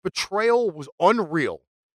look of betrayal was unreal.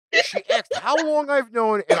 She asked how long I've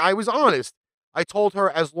known, and I was honest. I told her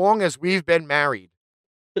as long as we've been married.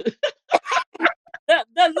 The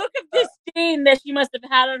look of disdain that she must have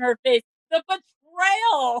had on her face. The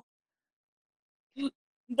betrayal.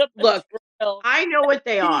 Look, I know what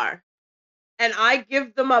they are. And I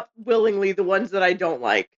give them up willingly, the ones that I don't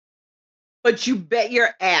like. But you bet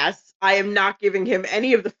your ass I am not giving him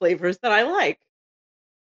any of the flavors that I like.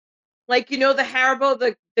 Like, you know, the Haribo,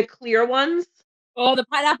 the clear ones? Oh, the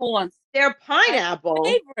pineapple ones. They're pineapple.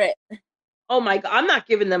 My favorite. Oh my God, I'm not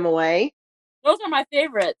giving them away. Those are my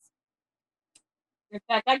favorites. In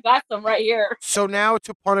fact, I got some right here. So now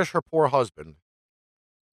to punish her poor husband.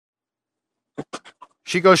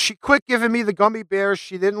 She goes, she quit giving me the gummy bears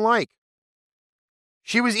she didn't like.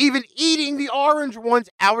 She was even eating the orange ones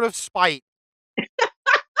out of spite.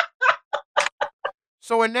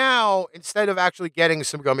 So now, instead of actually getting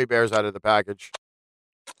some gummy bears out of the package,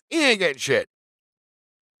 he ain't getting shit.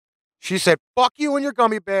 She said, fuck you and your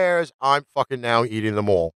gummy bears. I'm fucking now eating them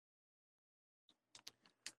all.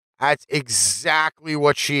 That's exactly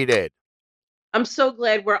what she did. I'm so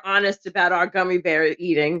glad we're honest about our gummy bear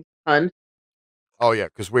eating, hun. Oh, yeah,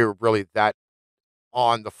 because we were really that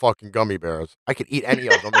on the fucking gummy bears. I could eat any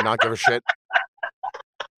of them and not give a shit.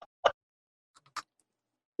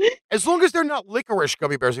 As long as they're not licorice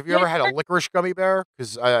gummy bears. Have you ever had a licorice gummy bear?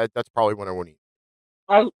 Because that's probably one I wouldn't eat.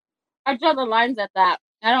 I draw the lines at that.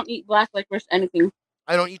 I don't eat black licorice anything.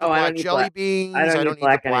 I don't eat the black jelly beans. I don't eat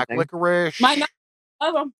the black licorice. My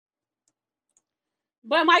of them.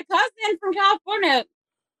 But my cousin from California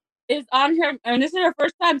is on here, and this is her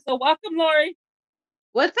first time. So welcome, Lori.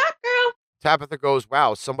 What's up, girl? Tabitha goes,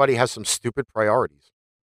 wow, somebody has some stupid priorities.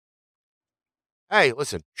 Hey,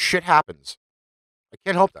 listen, shit happens. I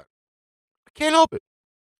can't help that. I can't help it.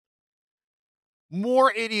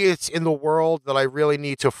 More idiots in the world that I really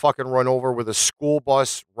need to fucking run over with a school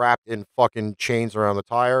bus wrapped in fucking chains around the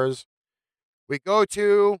tires. We go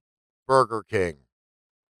to Burger King.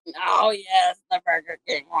 Oh, yes, the Burger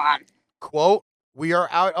King one. Quote, we are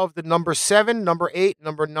out of the number 7, number 8,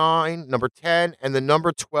 number 9, number 10, and the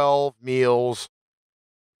number 12 meals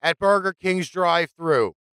at Burger King's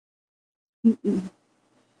drive-thru.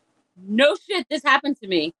 No shit, this happened to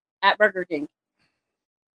me at Burger King.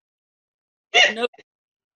 No.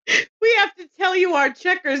 We have to tell you our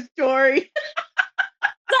checker story. I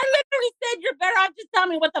literally said you're better off just tell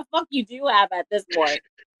me what the fuck you do have at this point.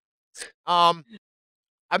 I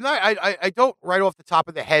don't right off the top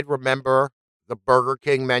of the head remember the Burger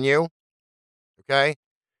King menu. Okay?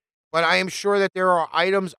 But I am sure that there are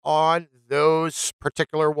items on those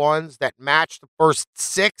particular ones that match the first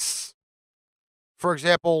 6. For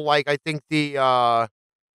example, like I think the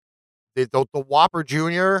Whopper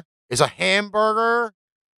Jr. is a hamburger.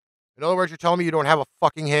 In other words, you're telling me you don't have a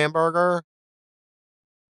fucking hamburger?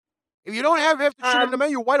 If you don't have half the shit in the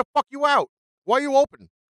menu, why the fuck you out? Why are you open?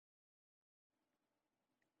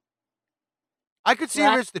 I could see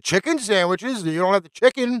if it's the chicken sandwiches, you don't have the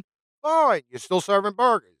chicken, fine, you're still serving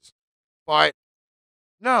burgers. But,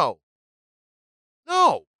 no.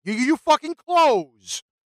 No. You fucking close.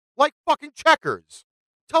 Like fucking Checkers.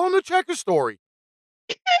 Tell them the Checker story.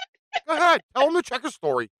 Go ahead. Tell them the Checker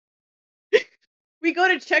story. We go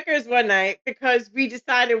to Checkers one night because we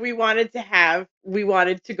decided we wanted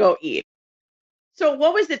to go eat. So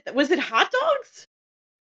what was it? Was it hot dogs?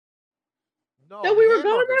 No, that we were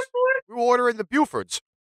going there for? We were ordering the Bufords.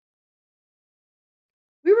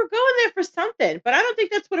 We were going there for something, but I don't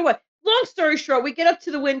think that's what it was. Long story short, we get up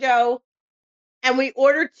to the window and we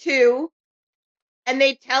order 2, and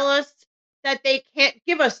they tell us that they can't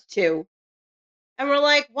give us 2. And we're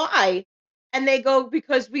like, why? And they go,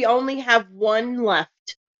 because we only have 1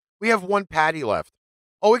 left. We have 1 patty left.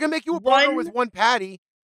 Oh, we can make you a burger with 1 patty.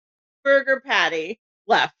 Burger patty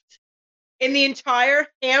left in the entire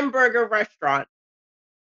hamburger restaurant.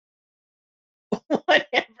 1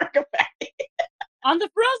 hamburger patty. On the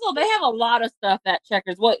Frizzle, they have a lot of stuff at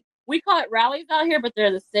Checkers. What we call it rallies out here, but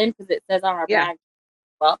they're the same because it says on our bag.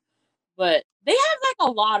 Well, but they have like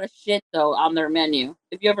a lot of shit though on their menu.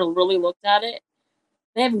 If you ever really looked at it,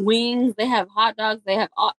 they have wings, they have hot dogs, they have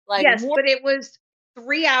like but it was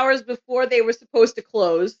 3 hours before they were supposed to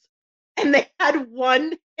close, and they had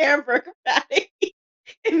 1 hamburger patty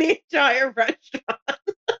in the entire restaurant.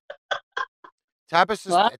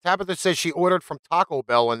 Tabitha says she ordered from Taco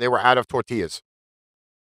Bell and they were out of tortillas.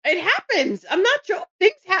 It happens. I'm not joking.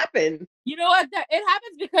 Things happen. You know what? It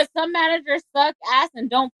happens because some managers suck ass and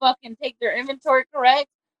don't fucking take their inventory correct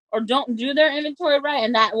or don't do their inventory right,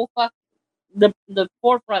 and that will fuck the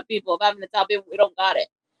forefront people of having to tell people we don't got it.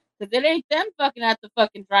 Because it ain't them fucking at the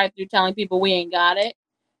fucking drive-thru telling people we ain't got it.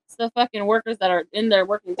 It's the fucking workers that are in there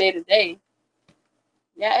working day to day.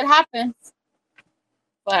 Yeah, it happens.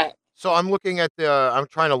 But so I'm looking at I'm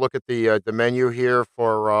trying to look at the menu here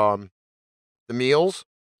for the meals.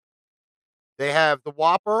 They have the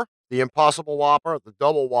Whopper, the Impossible Whopper, the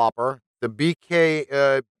Double Whopper, the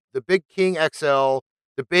the Big King XL,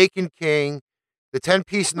 the Bacon King, the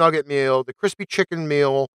 10-piece nugget meal, the crispy chicken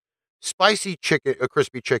meal, spicy chicken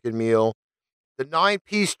crispy chicken meal, the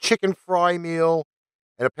 9-piece chicken fry meal,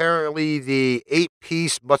 and apparently the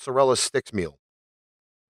 8-piece mozzarella sticks meal.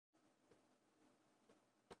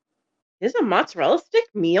 Is a mozzarella stick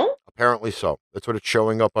meal? Apparently so. That's what it's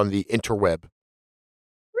showing up on the interweb.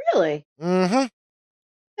 Really? Mm-hmm.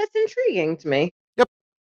 That's intriguing to me. Yep.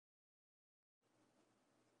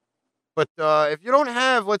 But if you don't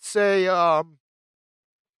have, let's say,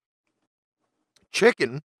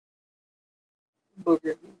 chicken,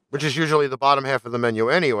 which is usually the bottom half of the menu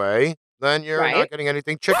anyway, then you're not getting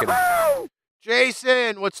anything chicken.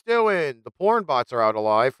 Jason, what's doing? The porn bots are out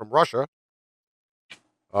alive from Russia.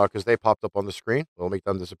 Because they popped up on the screen. We'll make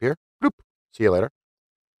them disappear. Bloop. See you later.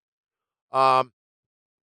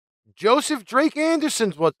 Joseph Drake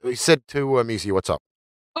Anderson's what he said to Misi. What's up?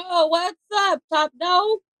 Oh, what's up? Top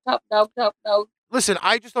dog. Top dog. Top dog. Listen,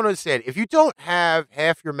 I just don't understand. If you don't have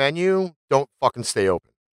half your menu, don't fucking stay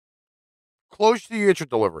open. Close to your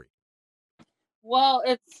delivery. Well,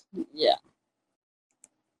 yeah.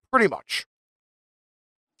 Pretty much.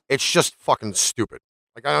 It's just fucking stupid.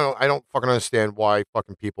 Like I don't fucking understand why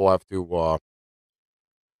fucking people have to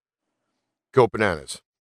go bananas.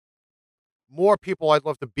 More people I'd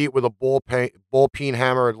love to beat with a ball peen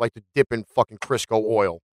hammer. I'd like to dip in fucking Crisco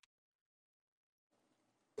oil.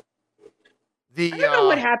 I don't know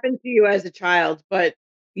what happened to you as a child, but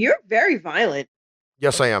you're very violent.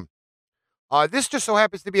 Yes, I am. This just so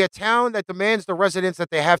happens to be a town that demands the residents that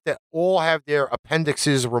they have to all have their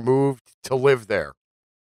appendixes removed to live there.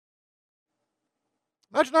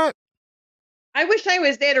 Imagine that. I wish I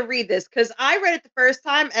was there to read this because I read it the first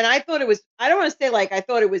time and I thought it was, I don't want to say like I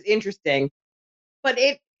thought it was interesting, but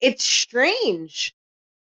it's strange.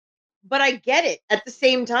 But I get it at the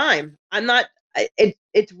same time. I'm not,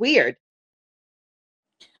 it's weird.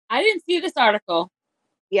 I didn't see this article.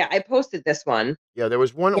 Yeah, I posted this one. Yeah, there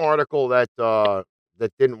was one article that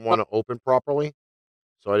didn't want to open properly,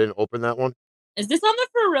 so I didn't open that one. Is this on the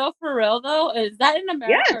for real though? Is that in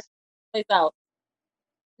America? Yes. Or place out?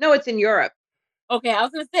 No, it's in Europe. Okay, I was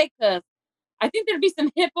gonna say because I think there'd be some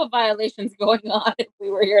HIPAA violations going on if we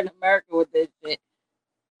were here in America with this shit.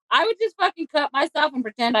 I would just fucking cut myself and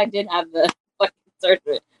pretend I did have the fucking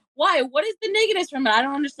surgery. Why? What is the negatives from it? I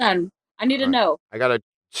don't understand. I need to know. I gotta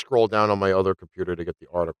scroll down on my other computer to get the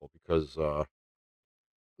article because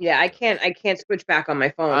yeah, I can't switch back on my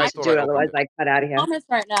phone to do it, otherwise I cut out of here. Comments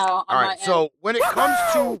right now. All right, so when it comes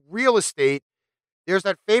to real estate, there's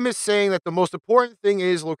that famous saying that the most important thing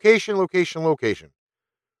is location, location, location.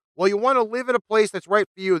 Well, you want to live in a place that's right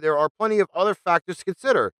for you. There are plenty of other factors to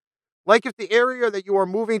consider. Like if the area that you are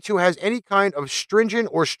moving to has any kind of stringent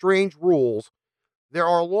or strange rules, there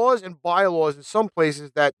are laws and bylaws in some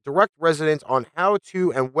places that direct residents on how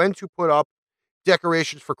to and when to put up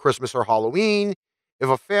decorations for Christmas or Halloween. If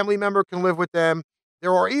a family member can live with them,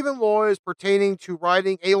 there are even laws pertaining to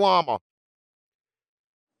riding a llama.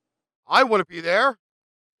 I want to be there.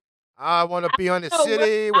 I want to be on the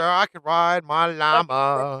city where I can ride my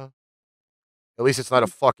llama. At least it's not a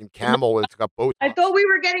fucking camel. It's got both. I thought we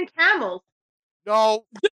were getting camels. No.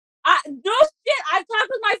 No shit. I talked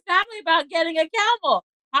with my family about getting a camel.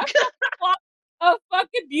 I'm gonna a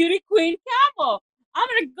fucking beauty queen camel. I'm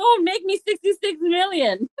gonna go and make me 66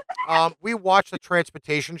 million. We watched a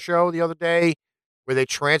transportation show the other day where they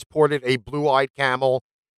transported a blue-eyed camel,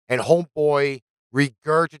 and homeboy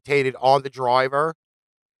regurgitated on the driver.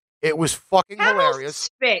 It was fucking hilarious.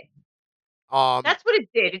 Spit. That's what it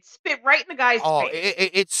did. It spit right in the guy's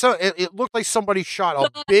face. It looked like somebody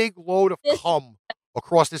shot a big load of cum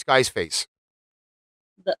across this guy's face.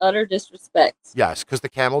 The utter disrespect. Yes, because the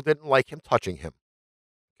camel didn't like him touching him.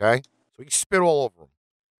 Okay? So he spit all over him.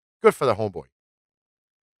 Good for the homeboy.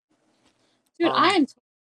 Dude, I am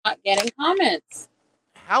not getting comments.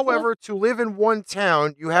 However, to live in one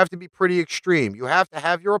town, you have to be pretty extreme. You have to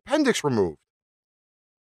have your appendix removed.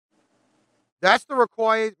 That's the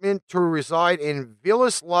requirement to reside in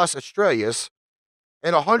Villas Las Estrellas,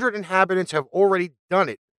 and 100 inhabitants have already done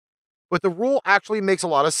it. But the rule actually makes a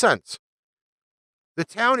lot of sense. The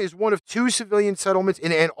town is one of 2 civilian settlements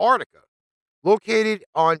in Antarctica. Located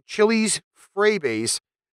on Chile's Frey base,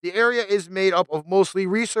 the area is made up of mostly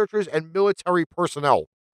researchers and military personnel.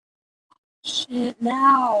 Shit,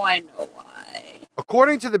 now I know why.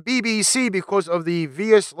 According to the BBC, because of the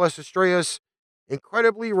Villas Las Estrellas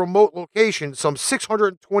incredibly remote location, some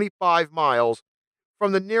 625 miles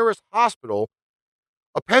from the nearest hospital,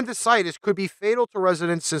 appendicitis could be fatal to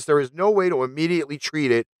residents since there is no way to immediately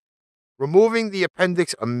treat it. Removing the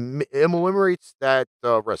appendix eliminates that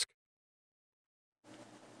risk.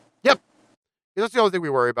 Yep. That's the only thing we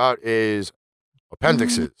worry about is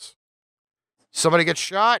appendixes. Somebody gets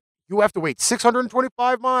shot, you have to wait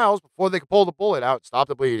 625 miles before they can pull the bullet out and stop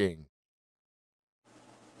the bleeding.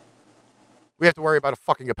 We have to worry about a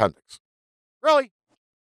fucking appendix. Really?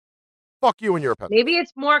 Fuck you and your appendix. Maybe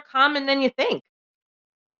it's more common than you think.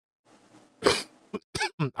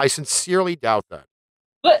 I sincerely doubt that.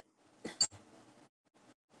 But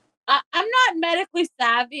I'm not medically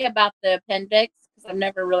savvy about the appendix because I've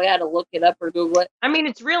never really had to look it up or Google it. I mean,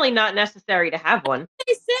 it's really not necessary to have one.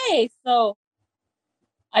 They say so.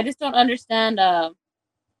 I just don't understand. I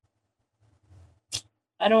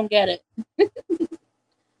don't get it.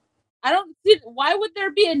 I don't see why would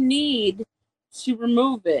there be a need to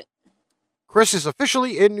remove it. Chris is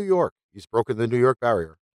officially in New York. He's broken the New York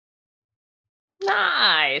barrier.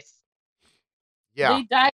 Nice. Yeah. They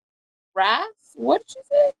died of grass? What did you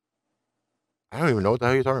say? I don't even know what the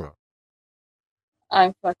hell you're talking about.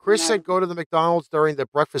 I'm fucking Chris out. said go to the McDonald's during the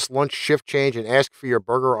breakfast lunch shift change and ask for your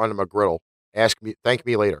burger on a McGriddle. Thank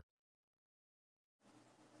me later.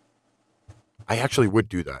 I actually would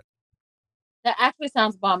do that. That actually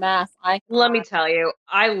sounds bomb ass. Let me tell you,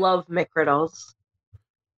 I love McGriddles.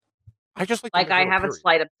 I just like Like, I have a period.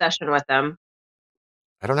 slight obsession with them.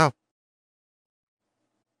 I don't know.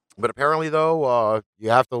 But apparently, though,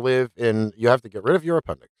 you have to get rid of your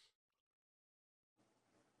appendix.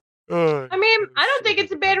 I mean, I don't think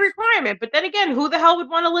it's a bad requirement, but then again, who the hell would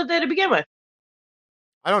want to live there to begin with?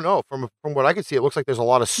 I don't know. From what I can see, it looks like there's a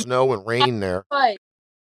lot of snow and rain there. Right.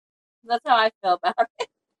 That's how I feel about it.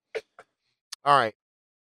 All right.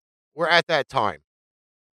 We're at that time.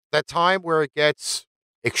 That time where it gets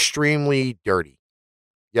extremely dirty.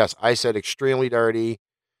 Yes, I said extremely dirty.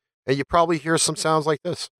 And you probably hear some sounds like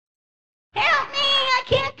this. Help me! I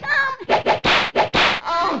can't come!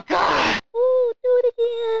 Oh, God! Ooh, do it again!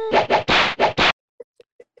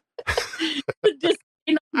 Just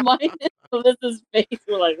mine so this is face.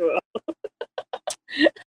 We're like, ugh.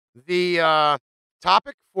 The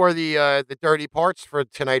topic for the dirty parts for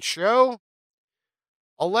tonight's show: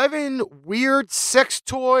 11 weird sex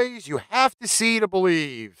toys you have to see to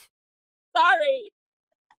believe. Sorry.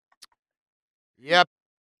 Yep.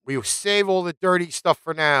 We save all the dirty stuff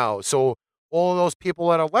for now. So all of those people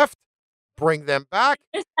that are left, bring them back,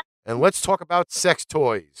 and let's talk about sex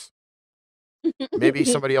toys. Maybe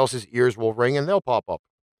somebody else's ears will ring and they'll pop up.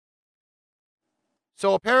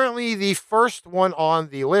 So apparently the first one on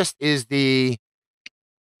the list is the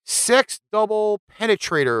sex double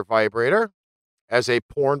penetrator vibrator. As a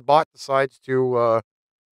porn bot decides to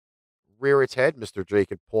rear its head, Mr.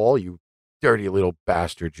 Jacob Paul, you dirty little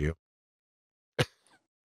bastard, you.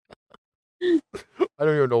 I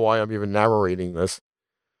don't even know why I'm even narrating this.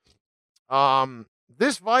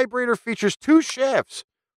 This vibrator features two shafts.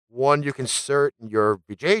 One you can insert in your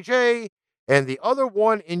VJJ, and the other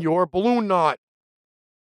one in your balloon knot.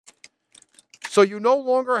 So you no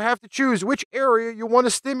longer have to choose which area you want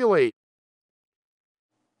to stimulate.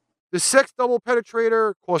 The sex double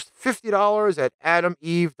penetrator costs $50 at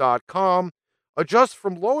adameve.com. Adjusts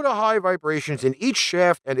from low to high vibrations in each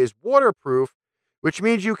shaft and is waterproof, which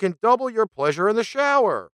means you can double your pleasure in the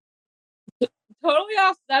shower. Totally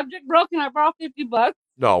off subject, bro. Can I borrow $50?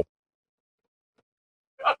 No.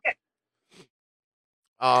 Okay.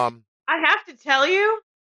 I have to tell you,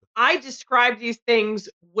 I describe these things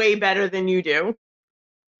way better than you do.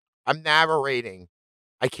 I'm narrating.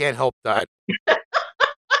 I can't help that.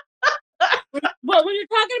 But when you're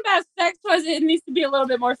talking about sex toys, it needs to be a little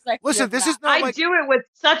bit more sexy. Listen, this is not I do it with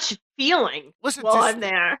such feeling. Listen, while I'm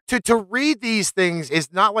there. To read these things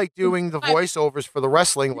is not like doing the voiceovers for the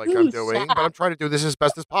wrestling like I'm doing, but I'm trying to do this as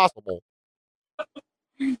best as possible.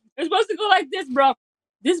 It's supposed to go like this, bro.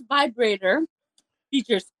 This vibrator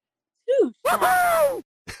features two shafts.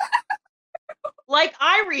 Like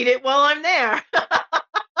I read it while I'm there.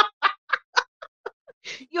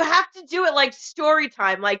 You have to do it like story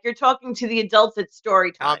time, like you're talking to the adults at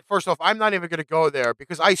story time. First off, I'm not even going to go there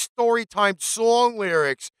because I story timed song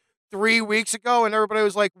lyrics 3 weeks ago, and everybody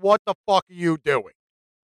was like, "What the fuck are you doing?"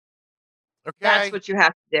 Okay, that's what you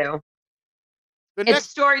have to do. It's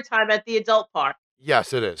story time at the adult part.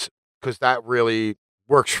 Yes, it is, because that really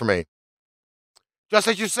works for me. Just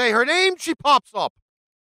as you say her name, she pops up.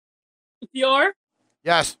 Fior?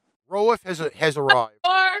 Yes, Roif has arrived.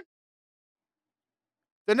 Fior?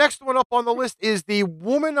 The next one up on the list is the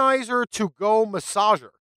Womanizer to-go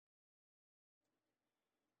massager.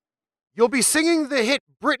 You'll be singing the hit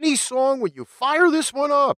Britney song when you fire this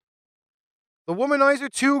one up. The Womanizer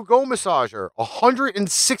to-go massager,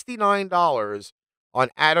 $169 on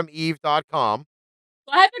adameve.com.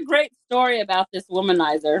 I have a great story about this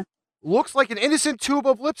womanizer. Looks like an innocent tube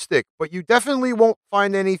of lipstick, but you definitely won't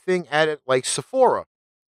find anything at it like Sephora.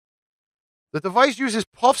 The device uses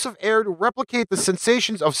puffs of air to replicate the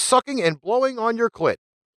sensations of sucking and blowing on your clit.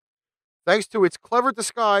 Thanks to its clever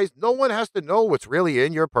disguise, no one has to know what's really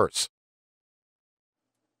in your purse.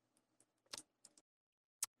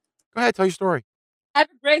 Go ahead, tell your story. I have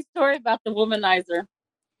a great story about the womanizer.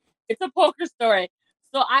 It's a poker story.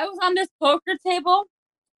 So I was on this poker table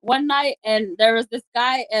one night, and there was this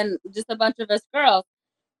guy and just a bunch of us girls.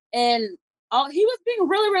 And he was being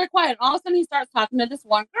really, really quiet. And all of a sudden, he starts talking to this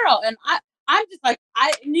one girl. And I'm just like,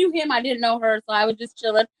 I knew him. I didn't know her. So I was just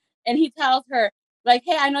chilling. And he tells her, like,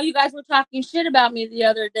 hey, I know you guys were talking shit about me the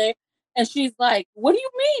other day. And she's like, "What do you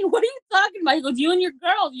mean? What are you talking about?" He goes, "You and your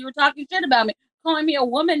girls, you were talking shit about me, calling me a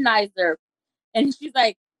womanizer." And she's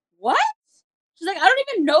like, "What?" She's like, "I don't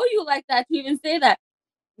even know you like that to even say that."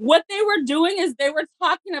 What they were doing is they were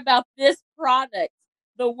talking about this product,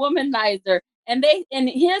 the womanizer, and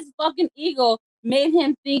his fucking ego made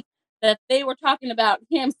him think that they were talking about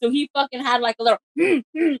him. So he fucking had like a little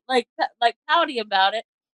like pouty about it,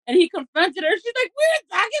 and he confronted her. She's like, "We were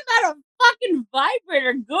talking about a fucking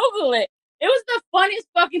vibrator. Google it." It was the funniest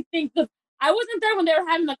fucking thing because I wasn't there when they were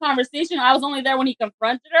having the conversation. I was only there when he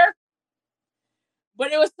confronted her.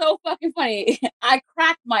 But it was so fucking funny. I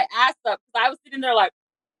cracked my ass up because I was sitting there like,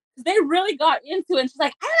 because they really got into it. And she's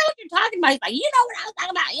like, "I don't know what you're talking about." He's like, "You know what I was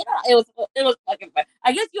talking about." You know, it was fucking funny.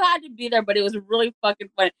 I guess you had to be there, but it was really fucking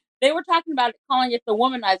funny. They were talking about it, calling it the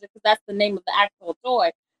womanizer because that's the name of the actual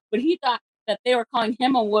toy. But he thought that they were calling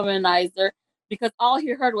him a womanizer because all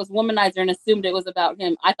he heard was womanizer and assumed it was about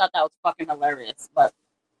him. I thought that was fucking hilarious, but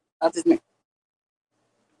that's just me.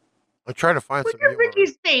 I'm trying to find Look some at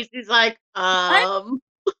Ricky's face. He's like, Like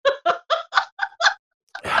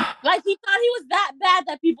he thought he was that bad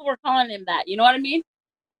that people were calling him that. You know what I mean?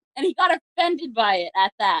 And he got offended by it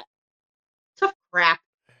at that. tough crap.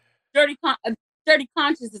 Dirty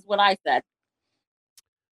conscience is what I said.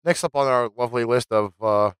 Next up on our lovely list of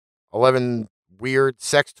 11 weird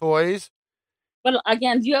sex toys. But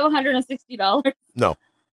again, do you have $160? No,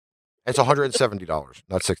 it's $170,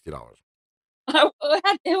 not $60.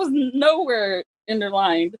 It was nowhere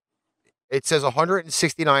underlined. It says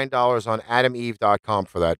 $169 on AdamEve.com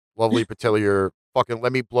for that lovely peculiar fucking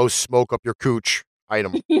let me blow smoke up your cooch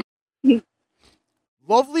item.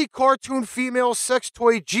 Lovely cartoon female sex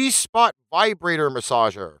toy G-spot vibrator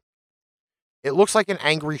massager. It looks like an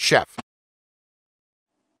angry chef.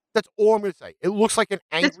 That's all I'm gonna say. It looks like an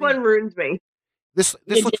angry. This one ruins me. This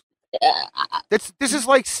looks. This is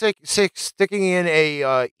like sticking in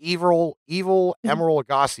a evil Emerald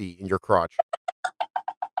Lagasse in your crotch.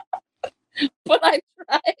 But I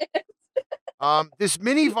tried. This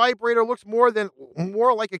mini vibrator looks more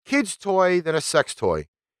like a kid's toy than a sex toy.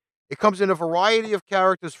 It comes in a variety of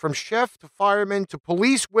characters from chef to fireman to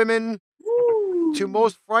police women to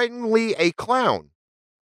most frighteningly a clown.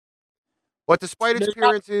 But despite its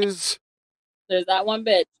appearances, there's that one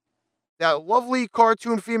bitch. That lovely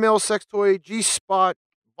cartoon female sex toy G-spot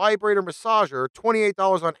vibrator massager,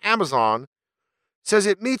 $28 on Amazon, says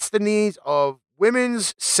it meets the needs of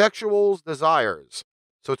women's sexual desires.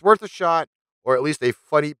 So it's worth a shot, or at least a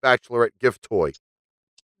funny bachelorette gift toy.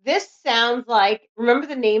 This sounds like, remember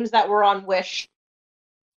the names that were on Wish?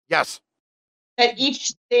 Yes. That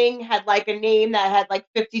each thing had like a name that had like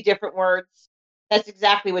 50 different words. That's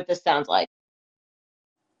exactly what this sounds like.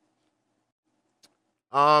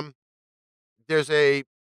 There's a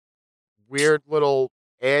weird little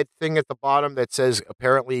ad thing at the bottom that says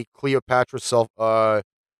apparently Cleopatra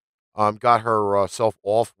got her self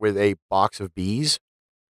off with a box of bees.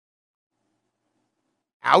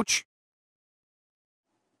 Ouch.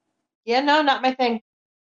 Yeah, no, not my thing.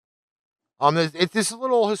 It's this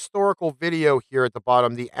little historical video here at the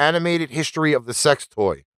bottom, the animated history of the sex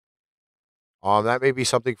toy. That may be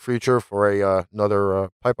something future for another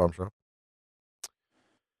pipe bomb show.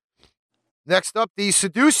 Next up, the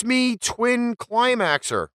Seduce Me Twin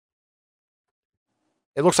Climaxer.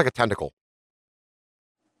 It looks like a tentacle.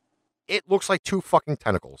 It looks like two fucking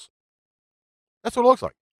tentacles. That's what it looks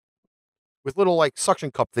like. With little, like, suction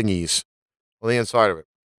cup thingies on the inside of it.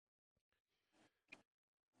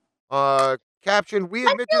 Caption, we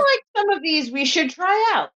admit I feel like some of these we should try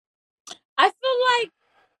out. I feel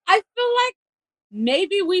like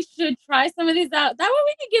maybe we should try some of these out. That way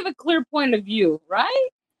we can give a clear point of view, right?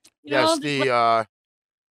 You yes, know, the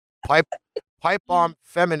pipe bomb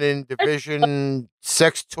feminine division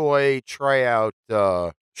sex toy tryout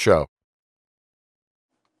show.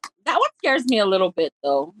 That one scares me a little bit,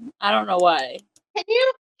 though. I don't know why.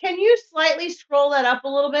 Can you slightly scroll that up a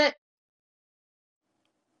little bit?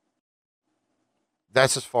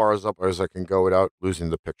 That's as far as up as I can go without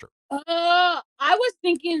losing the picture. I was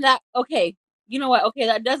thinking that. Okay, you know what? Okay,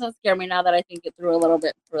 that doesn't scare me now that I think it through a little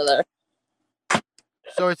bit further.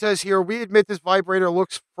 So it says here, we admit this vibrator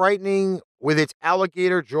looks frightening with its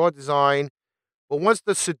alligator jaw design, but once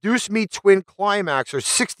the Seduce Me Twin Climaxer,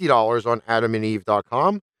 $60 on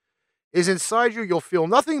AdamandEve.com, is inside you, you'll feel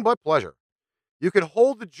nothing but pleasure. You can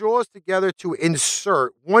hold the jaws together to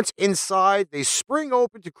insert. Once inside, they spring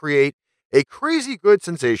open to create a crazy good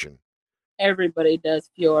sensation. Everybody does,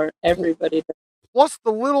 Fjord. Everybody does. Plus,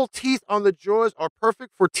 the little teeth on the jaws are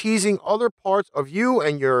perfect for teasing other parts of you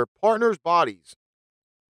and your partner's bodies.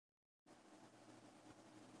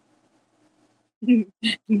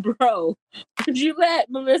 Bro, would you let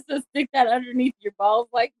Melissa stick that underneath your balls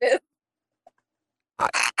like this?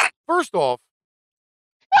 First off,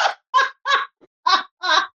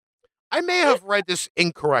 I may have read this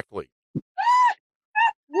incorrectly.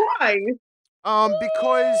 Why?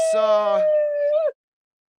 Because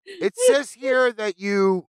it says here that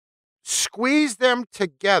you squeeze them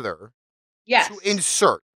together Yes. to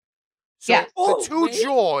insert. So Yes. the Oh, two wait.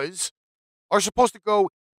 jaws are supposed to go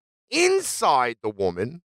inside the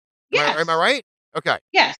woman. Yes. Am I right? Okay.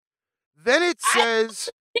 Yes. Then it says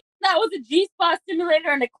That was a G-spot stimulator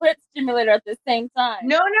and a clit stimulator at the same time.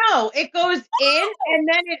 No. It goes in and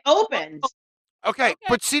then it opens. okay,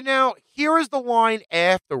 but see now, here is the line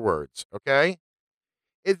afterwards, okay?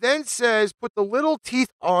 It then says, put the little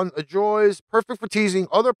teeth on the jaws, perfect for teasing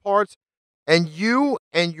other parts, and you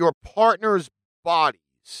and your partner's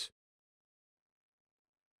bodies.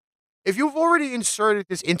 If you've already inserted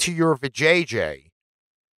this into your vajayjay,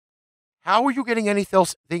 how are you getting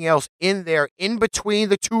anything else in there, in between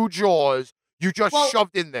the two jaws you just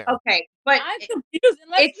shoved in there? Okay, but I'm confused.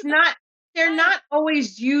 it's not, they're not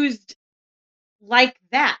always used like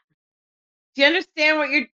that. Do you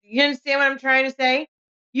understand you understand what I'm trying to say?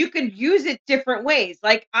 You could use it different ways.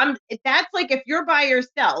 Like that's like if you're by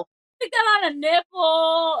yourself. Stick that on a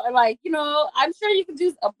nipple, or like, I'm sure you could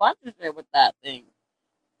do a bunch of shit with that thing.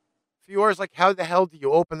 Fior's like, how the hell do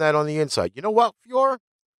you open that on the inside? You know what, Fior?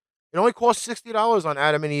 It only costs $60 on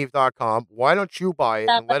adamandeve.com. Why don't you buy it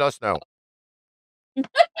and let us know?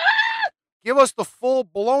 Give us the full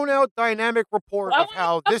blown out dynamic report of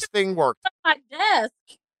how this thing worked. My desk.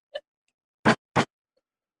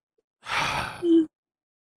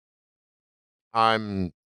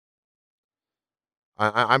 I'm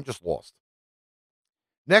just lost.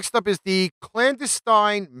 Next up is the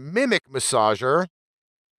clandestine mimic massager.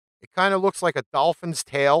 It kind of looks like a dolphin's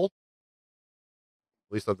tail.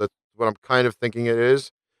 At least that's what I'm kind of thinking it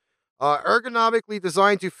is. Ergonomically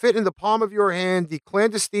designed to fit in the palm of your hand, the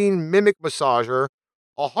clandestine mimic massager,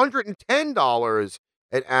 $110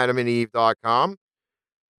 at adamandeve.com,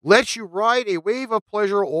 lets you ride a wave of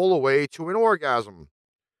pleasure all the way to an orgasm.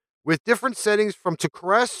 With different settings from to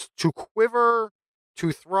caress, to quiver,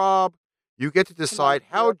 to throb, you get to decide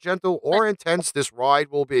how gentle or intense this ride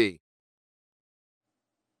will be.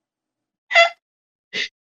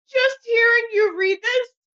 Just hearing you read this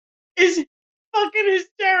is fucking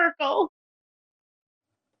hysterical.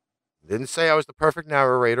 Didn't say I was the perfect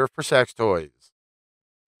narrator for sex toys.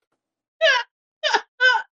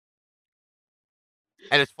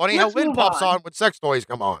 And it's funny how Lynn pops on when sex toys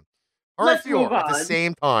come on. Her and Fior at the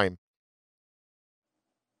same time.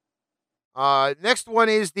 Next one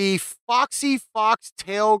is the Foxy Fox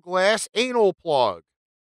Tail Glass Anal Plug.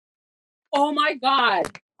 Oh my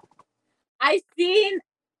God. I seen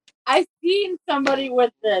somebody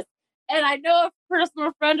with this, and I know a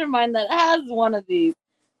personal friend of mine that has one of these,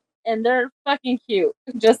 and they're fucking cute.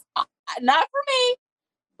 Just not for me,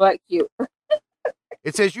 but cute.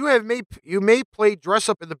 It says you may play dress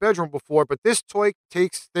up in the bedroom before, but this toy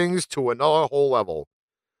takes things to another whole level.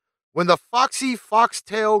 When the Foxy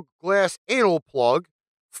Foxtail Glass Anal Plug,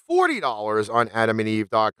 $40 on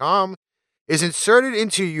adamandeve.com, is inserted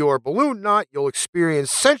into your balloon knot, you'll experience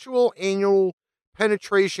sensual anal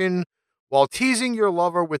penetration while teasing your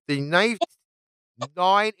lover with the knifed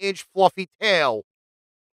 9-inch fluffy tail.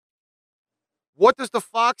 What does the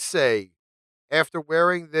fox say? After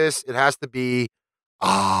wearing this, it has to be,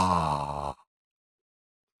 ah.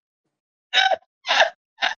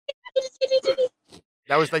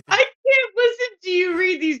 That was like I can't listen to you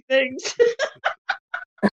read these things.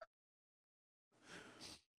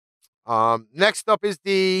 Next up is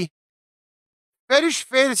the Fetish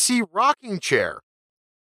Fantasy Rocking Chair.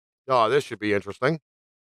 Oh, this should be interesting.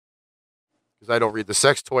 Because I don't read the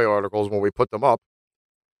sex toy articles when we put them up.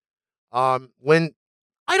 When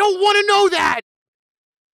I don't want to know that.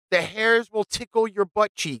 The hairs will tickle your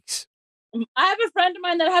butt cheeks. I have a friend of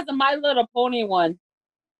mine that has a My Little Pony one.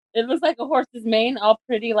 It looks like a horse's mane, all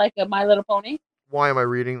pretty like a My Little Pony. Why am I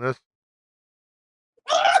reading this?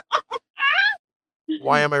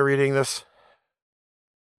 Why am I reading this?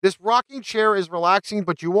 This rocking chair is relaxing,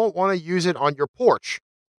 but you won't want to use it on your porch.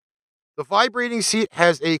 The vibrating seat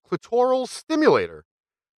has a clitoral stimulator.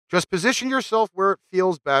 Just position yourself where it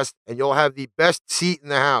feels best, and you'll have the best seat in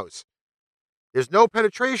the house. There's no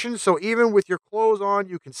penetration, so even with your clothes on,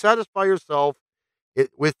 you can satisfy yourself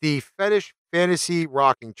with the Fetish Fantasy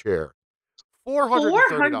Rocking Chair.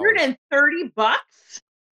 $430. $430?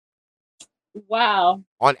 Wow.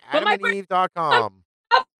 On adamandeve.com.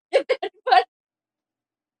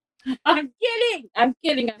 I'm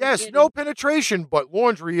kidding. Yes, no penetration, but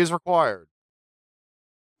laundry is required.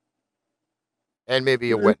 And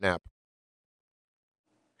maybe a wet nap.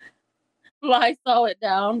 I saw it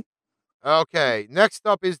down. Okay, next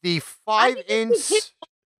up is the I think 5-inch. it's a kid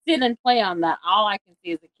sit and play on that. All I can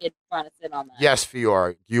see is a kid trying to sit on that. Yes,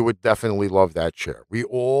 Fiora, you would definitely love that chair. We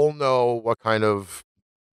all know what kind of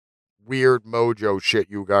weird mojo shit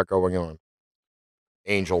you got going on.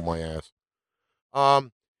 Angel, my ass.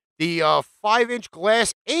 The 5-inch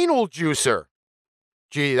glass anal juicer.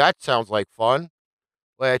 Gee, that sounds like fun.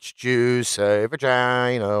 Let's juice a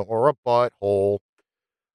vagina or a butthole.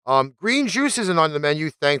 Green juice isn't on the menu,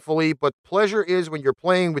 thankfully, but pleasure is when you're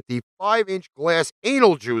playing with the 5-inch glass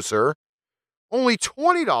anal juicer. Only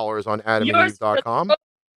 $20 on AdamandEve.com.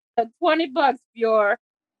 $20, Fior.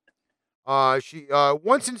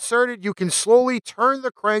 Once inserted, you can slowly turn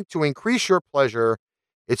the crank to increase your pleasure.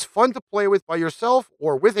 It's fun to play with by yourself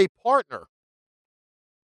or with a partner.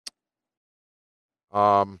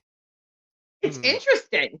 It's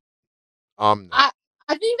interesting. No.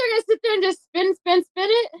 I think they're gonna sit there and just spin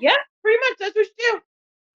it. Yeah, pretty much. That's what you do.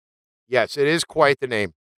 Yes, it is quite the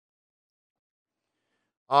name.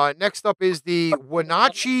 Next up is the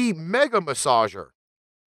Wenatchee Mega Massager.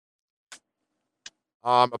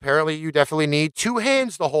 Apparently you definitely need 2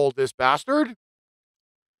 hands to hold this bastard.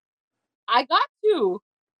 I got 2.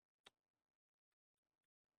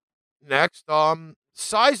 Next,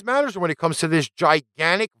 size matters when it comes to this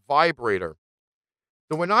gigantic vibrator.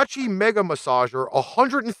 The Wenatchee Mega Massager,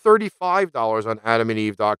 $135 on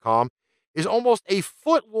AdamandEve.com, is almost a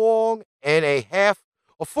foot long and a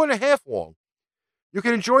foot and a half long. You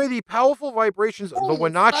can enjoy the powerful vibrations the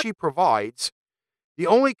Wenatchee provides. The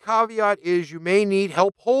only caveat is you may need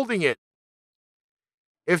help holding it.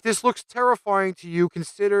 If this looks terrifying to you,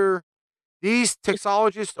 consider these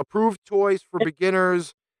Texologist-approved toys for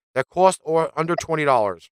beginners that cost under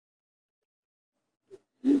 $20.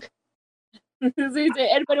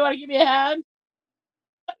 Anybody want to give me a hand?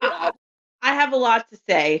 I have a lot to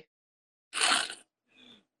say.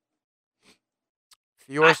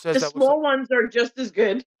 Fiora says the that small ones are just as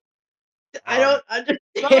good. I don't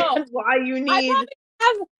understand why you need. I probably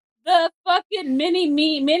have the fucking mini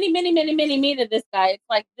me of this guy. It's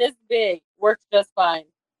like this big. Works just fine.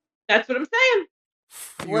 That's what I'm saying.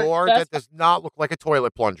 Fiora, that does not look like a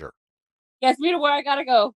toilet plunger. Guess me to where I gotta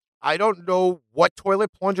go. I don't know what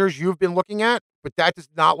toilet plungers you've been looking at, but that does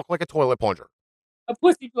not look like a toilet plunger. A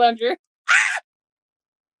pussy plunger.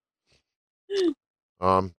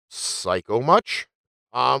 Psycho much?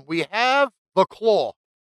 We have the claw.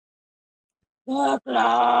 The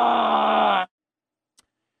claw.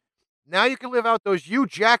 Now you can live out those Hugh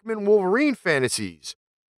Jackman Wolverine fantasies.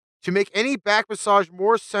 To make any back massage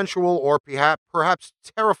more sensual or perhaps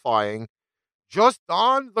terrifying, just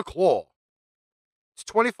don the claw. It's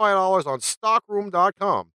 $25 on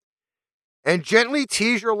stockroom.com. And gently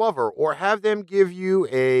tease your lover or have them give you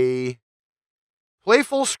a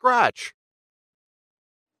playful scratch.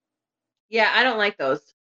 Yeah, I don't like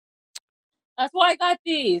those. That's why I got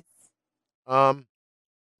these.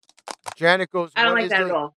 Janet goes, I don't like that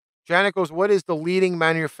at all. Janet goes, what is the leading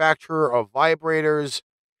manufacturer of vibrators?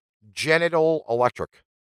 Genital Electric.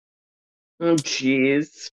 Oh,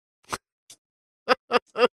 jeez.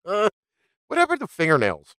 What happened to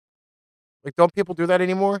fingernails? Like, don't people do that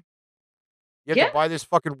anymore? You have to buy this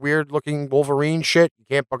fucking weird looking Wolverine shit. You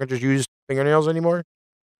can't fucking just use fingernails anymore.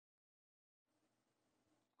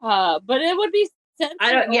 But it would be sensible.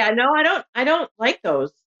 I don't like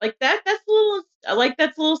those. Like that's a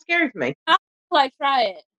little scary for me. How will I try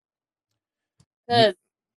it?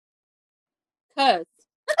 Cause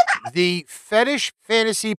the Fetish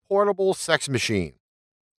Fantasy Portable Sex Machine.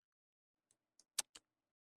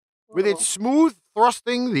 With its smooth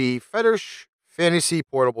thrusting, the Fetish Fantasy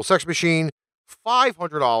Portable Sex Machine,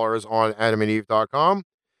 $500 on AdamandEve.com,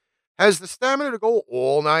 has the stamina to go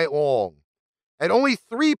all night long. At only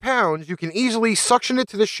 3 pounds, you can easily suction it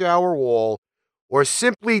to the shower wall or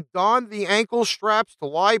simply don the ankle straps to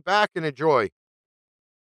lie back and enjoy.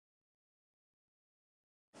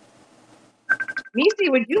 Missy,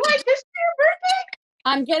 would you like this for your birthday?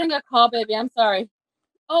 I'm getting a call, baby. I'm sorry.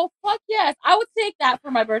 Oh, fuck yes. I would take that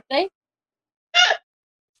for my birthday.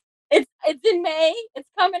 It's in May. It's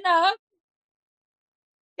coming up.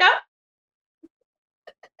 Yeah.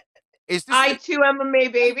 I too am a May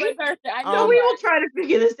baby. My birthday. I know. So we will try to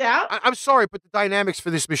figure this out. I'm sorry, but the dynamics for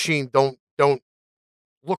this machine don't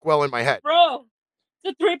look well in my head. Bro,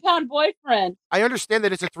 it's a 3-pound boyfriend. I understand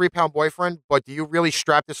that it's a 3-pound boyfriend, but do you really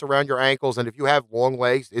strap this around your ankles? And if you have long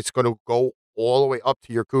legs, it's going to go all the way up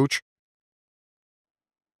to your cooch?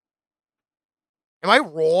 Am I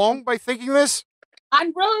wrong by thinking this?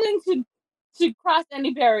 I'm willing to cross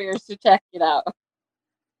any barriers to check it out.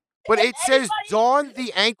 But it says Anybody- don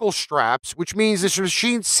the ankle straps, which means this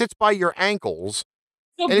machine sits by your ankles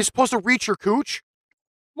So, and it's supposed to reach your cooch.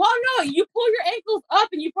 well, no, you pull your ankles up,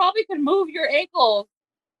 and you probably can move your ankles,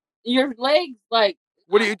 your legs, like.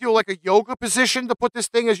 What do you do, like a yoga position to put this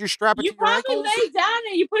thing as you strap it You to your probably ankles? lay down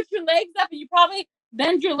and you put your legs up, and you probably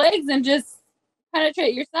bend your legs and just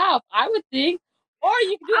penetrate yourself. I would think, or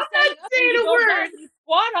you could do I'm it standing not up and saying you a go down word. and you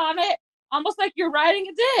squat on it, almost like you're riding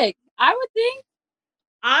a dick. I would think.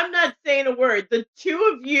 I'm not saying a word. The two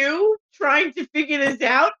of you trying to figure this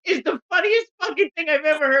out is the funniest fucking thing I've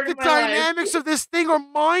ever heard The in my life. dynamics of this thing are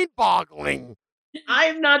mind-boggling.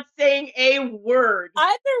 I'm not saying a word.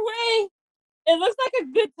 Either way, it looks like a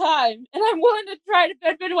good time, and I'm willing to try it if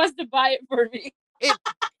anybody wants to buy it for me.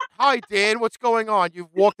 Hi, Dan. What's going on?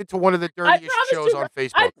 You've walked into one of the dirtiest promise shows to- on I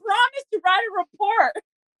Facebook. promise to write a report.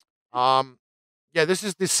 Yeah, this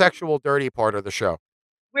is the sexual dirty part of the show.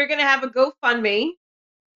 We're gonna have a GoFundMe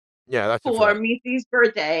Yeah, that's it for for that. Mithi's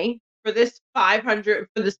birthday for this $500.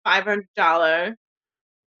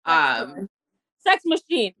 Sex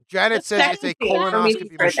machine. Janet The says sex it's a machine for Mithi's colonoscopy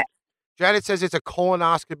birthday. machine. Janet says it's a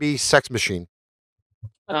colonoscopy sex machine.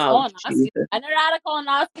 A Oh, colonoscopy. Jesus. I never had a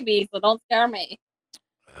colonoscopy, so don't scare me.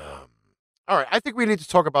 All right, I think we need to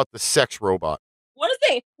talk about the sex robot. What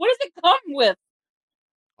does it come with?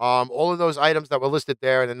 All of those items that were listed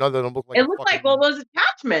there, and none of them look like It a looked fucking... like all those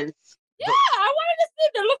attachments. Yeah, I wanted to see.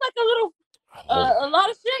 There looked like a little, a lot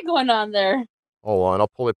of shit going on there. Hold on, I'll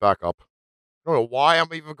pull it back up. I don't know why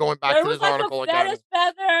I'm even going back There to was this like article a again. fetish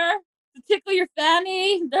feather to tickle your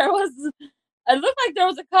fanny. There was. It looked like there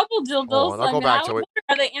was a couple dildos. Hold on, I'll go back to it.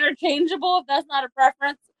 Are they interchangeable? If that's not a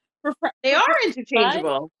preference, They for- are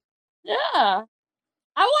interchangeable. Yeah,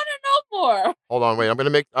 I want to know more. Hold on, wait. I'm gonna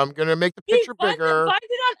make the Please picture bigger. Find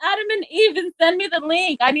it on Adam and Eve and send me the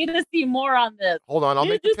link. I need to see more on this. Hold on, I'll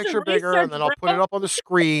You make the do some picture bigger research, and then I'll put bro. it up on the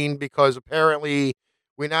screen because apparently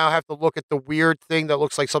we now have to look at the weird thing that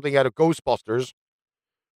looks like something out of Ghostbusters.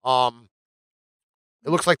 It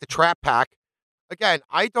looks like the Trap Pack. Again,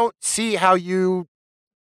 I don't see how you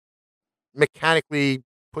mechanically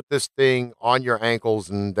put this thing on your ankles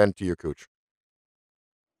and then to your cooch.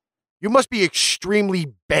 You must be extremely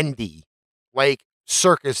bendy, like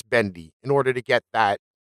circus bendy, in order to get that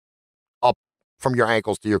up from your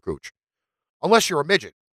ankles to your cooch. Unless you're a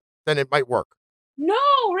midget, then it might work. No,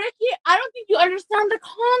 Ricky, I don't think you understand the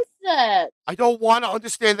concept. I don't want to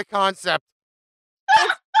understand the concept.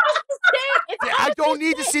 I don't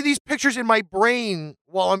need to see these pictures in my brain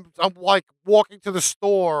while I'm like walking to the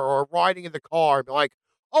store or riding in the car and be like,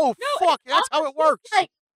 oh, No, fuck, that's how it works. Like,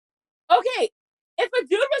 okay, if a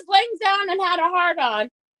dude was laying down and had a hard on,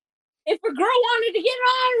 if a girl wanted to get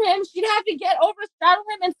on him, she'd have to get over, straddle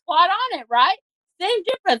him, and squat on it, right? Same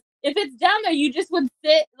difference. If it's down there, you just would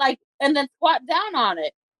sit like and then squat down on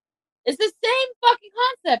it. It's the same fucking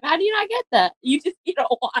concept. How do you not get that? You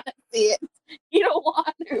don't want to see it. You don't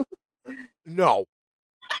want to. No,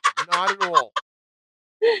 not at all.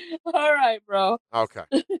 All right, bro. Okay.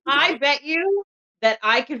 I bet you that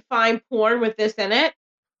I can find porn with this in it,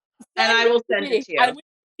 and I will send it to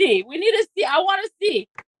you. We need to see. I want to see.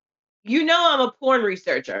 You know I'm a porn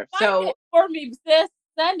researcher, Find so it for me, sis.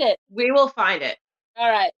 Send it. we will find it. All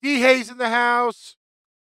right. D. Hayes in the house.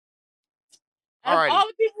 And Alrighty. all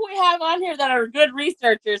the people we have on here that are good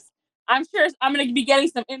researchers, I'm sure I'm going to be getting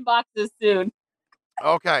some inboxes soon.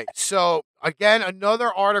 Okay, so again,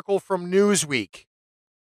 another article from Newsweek.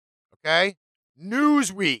 Okay?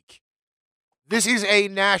 Newsweek. This is a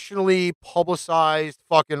nationally publicized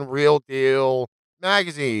fucking real deal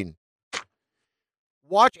magazine.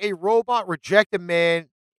 Watch a robot reject a man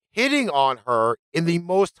hitting on her in the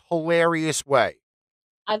most hilarious way.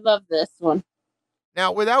 I love this one.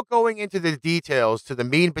 Now, without going into the details to the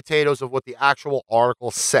meat and potatoes of what the actual article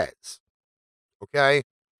says, okay?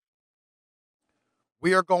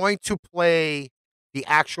 We are going to play the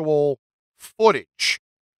actual footage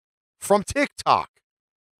from TikTok.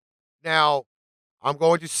 Now, I'm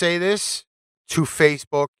going to say this to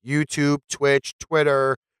Facebook, YouTube, Twitch,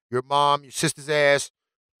 Twitter, your mom, your sister's ass,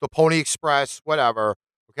 the Pony Express, whatever,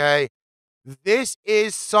 okay? This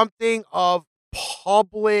is something of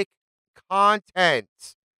public content.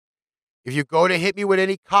 If you go to hit me with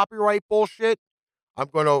any copyright bullshit, I'm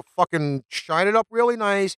going to fucking shine it up really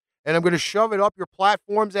nice and I'm going to shove it up your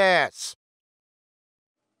platform's ass.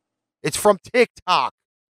 It's from TikTok.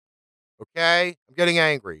 Okay? I'm getting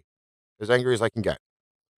angry. As angry as I can get.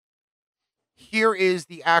 Here is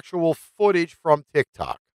the actual footage from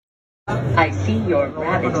TikTok. I see your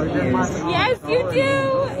rabbit ears. Yes, you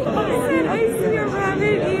do. I see your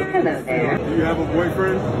rabbit ears. Hello there. Do you have a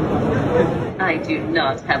boyfriend? I do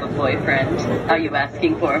not have a boyfriend. Are you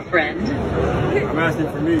asking for a friend? I'm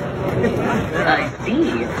asking for me. I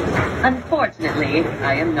see. Unfortunately,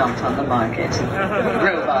 I am not on the market.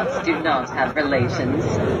 Robots do not have relations.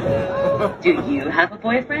 Do you have a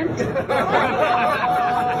boyfriend?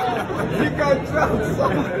 You got dropped,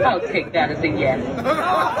 son. I'll take that as a yes.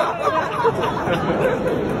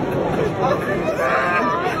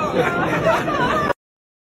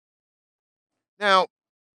 Now,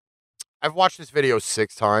 I've watched this video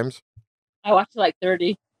 6 times. I watched it like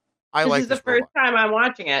 30. I This like is the this first robot. time I'm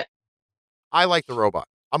watching it. I like the robot.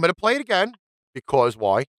 I'm going to play it again because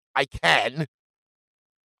why? I can.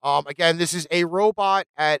 Again, this is a robot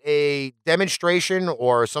at a demonstration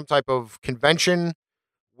or some type of convention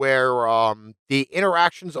where the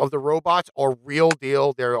interactions of the robots are real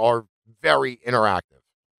deal. They are very interactive.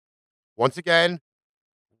 Once again,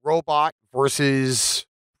 robot versus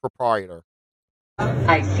proprietor.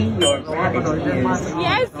 I see your rabbit ears.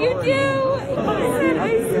 Yes, you do.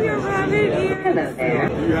 I see your rabbit ears. Hello there.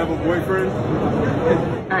 Do you have a boyfriend?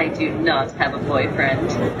 I do not have a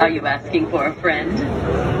boyfriend. Are you asking for a friend?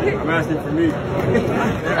 I'm asking for me.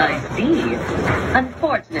 I see.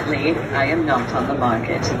 Unfortunately, I am not on the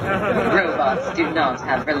market. Robots do not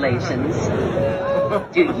have relations.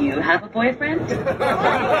 Do you have a boyfriend?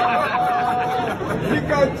 You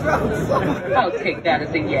got dropped, son. I'll take that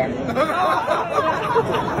as a yes.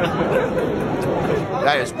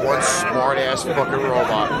 That is one smart ass fucking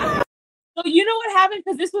robot. So you know what happened?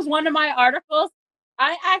 Because this was one of my articles.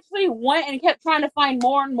 I actually went and kept trying to find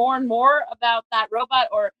more and more and more about that robot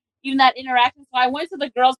or even that interaction. So I went to the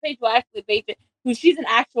girl's page who actually made it, who she's an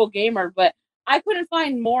actual gamer, but I couldn't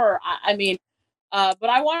find more. But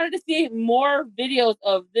I wanted to see more videos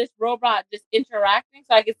of this robot just interacting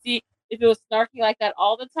so I could see if it was snarky like that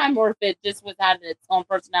all the time or if it just was had its own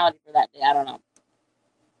personality for that day. I don't know.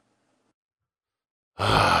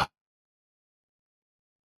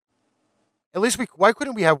 At least why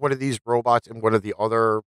couldn't we have one of these robots in one of the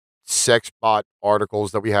other sex bot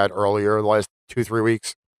articles that we had earlier the last 2-3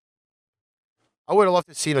 weeks? I would have loved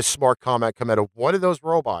to seen a smart comment come out of one of those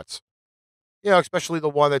robots. You know, especially the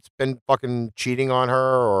one that's been fucking cheating on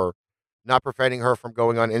her or not preventing her from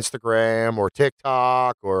going on Instagram or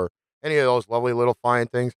TikTok or any of those lovely little fine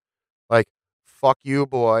things. Like, fuck you,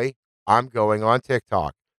 boy. I'm going on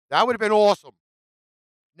TikTok. That would have been awesome.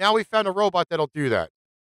 Now we found a robot that'll do that.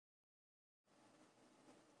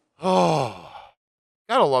 Oh,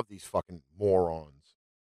 gotta love these fucking morons.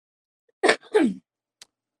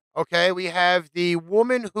 Okay, we have the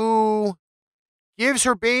woman who gives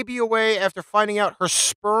her baby away after finding out her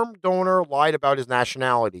sperm donor lied about his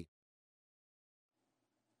nationality.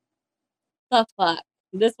 The fuck?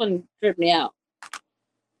 This one tripped me out.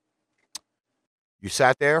 You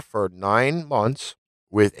sat there for 9 months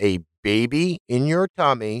with a baby in your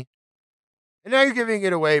tummy, and now you're giving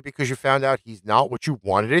it away because you found out he's not what you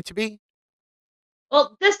wanted it to be?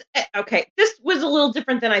 Well, this was a little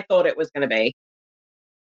different than I thought it was going to be.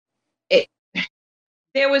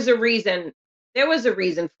 There was a reason. There was a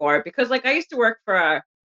reason for it because, like, I used to work for a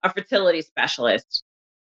fertility specialist,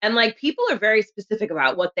 and like people are very specific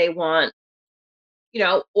about what they want,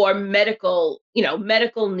 or medical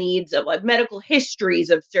needs of like medical histories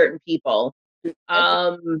of certain people,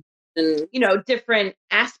 and different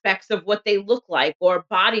aspects of what they look like, or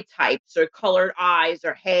body types, or colored eyes,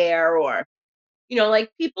 or hair, or like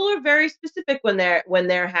people are very specific when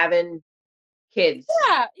they're having kids.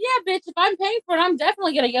 Yeah, bitch. If I'm paying for it, I'm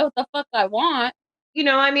definitely gonna get what the fuck I want.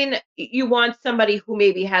 You want somebody who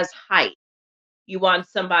maybe has height. You want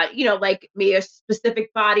somebody, like maybe a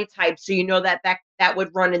specific body type, so that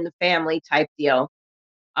would run in the family type deal.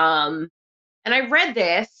 And I read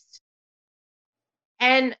this,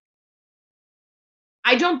 and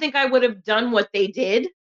I don't think I would have done what they did,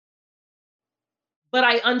 but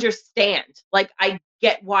I understand. Like, I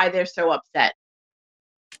get why they're so upset.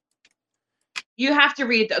 You have to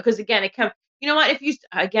read it because again, it comes. You know what? If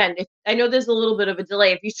I know there's a little bit of a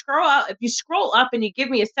delay. If you scroll up and you give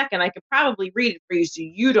me a second, I could probably read it for you, so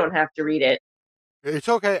you don't have to read it. It's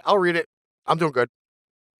okay. I'll read it. I'm doing good.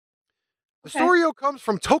 The story comes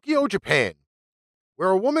from Tokyo, Japan, where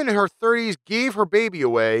a woman in her 30s gave her baby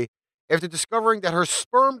away after discovering that her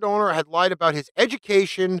sperm donor had lied about his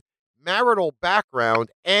education, marital background,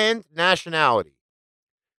 and nationality.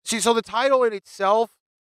 See, so the title in itself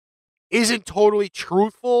isn't totally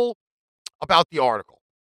truthful about the article.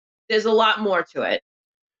 There's a lot more to it.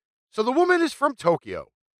 So the woman is from Tokyo.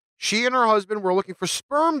 She and her husband were looking for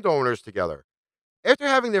sperm donors together. After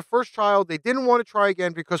having their first child, they didn't want to try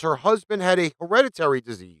again because her husband had a hereditary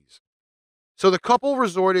disease. So the couple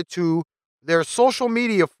resorted to their social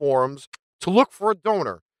media forums to look for a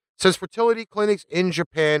donor, since fertility clinics in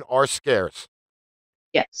Japan are scarce.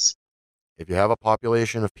 Yes. If you have a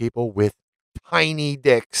population of people with tiny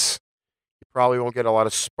dicks, you probably won't get a lot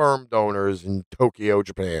of sperm donors in Tokyo,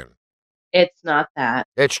 Japan. It's not that.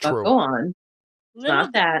 It's But true. go on. It's Little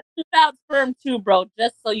not that. without sperm too, bro.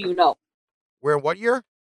 Just so you know. We're in what year?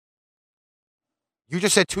 You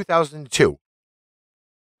just said 2002.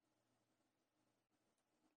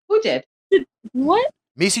 Who did? What?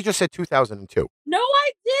 Missy just said 2002. No,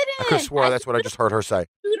 I didn't. I could have swore that's what I just heard her say.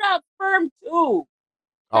 Shoot out sperm too. Oh.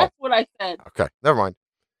 That's what I said. Okay, never mind.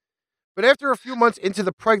 But after a few months into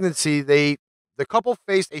the pregnancy, the couple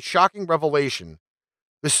faced a shocking revelation.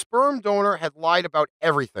 The sperm donor had lied about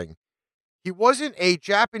everything. He wasn't a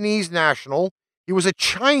Japanese national. He was a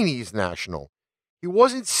Chinese national. He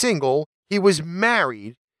wasn't single. He was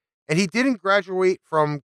married. And he didn't graduate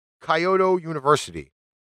from Kyoto University.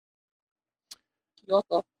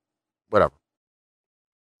 Kyoto. Whatever.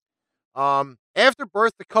 After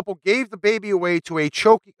birth, the couple gave the baby away to a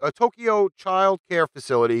Tokyo child care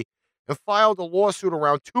facility and filed a lawsuit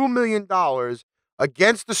around $2 million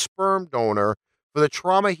against the sperm donor for the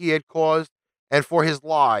trauma he had caused and for his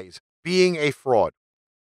lies, being a fraud.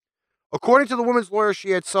 According to the woman's lawyer, she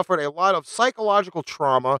had suffered a lot of psychological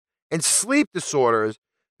trauma and sleep disorders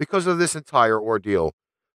because of this entire ordeal.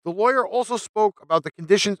 The lawyer also spoke about the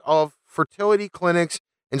conditions of fertility clinics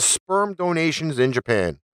and sperm donations in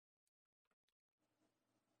Japan.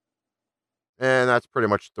 And that's pretty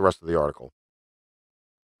much the rest of the article.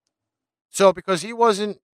 So, because he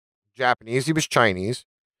wasn't Japanese, he was Chinese.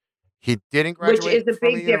 He didn't graduate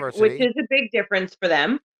from the university. Which is a big difference for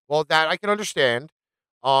them. Well, that I can understand.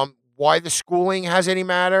 Why the schooling has any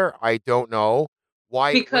matter, I don't know.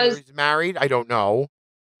 Whether he's married, I don't know.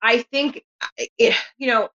 I think,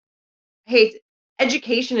 hey,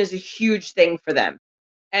 education is a huge thing for them.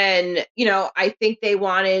 And, I think they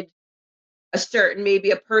wanted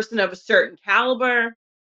maybe a person of a certain caliber.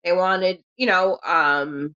 They wanted,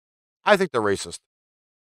 I think they're racist.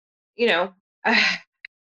 I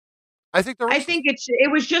think they're racist. I think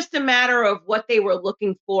it was just a matter of what they were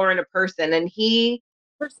looking for in a person, and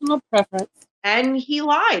personal preference. And he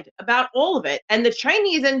lied about all of it. And the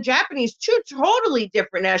Chinese and Japanese, two totally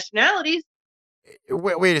different nationalities.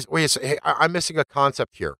 Wait a second. I'm missing a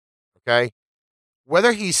concept here. Okay,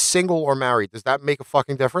 whether he's single or married, does that make a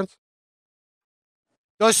fucking difference?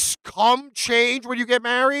 Does cum change when you get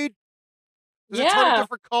married? Does it turn a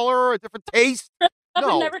different color, a different taste?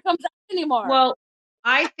 No, It never comes out anymore. Well,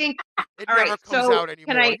 I think it never comes out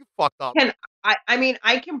anymore. You fucked up.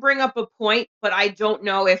 I can bring up a point, but I don't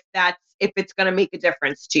know if it's going to make a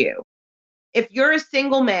difference to you. If you're a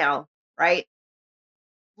single male, right?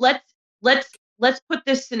 Let's put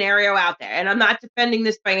this scenario out there, and I'm not defending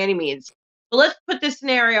this by any means, but let's put this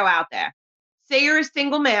scenario out there. Say you're a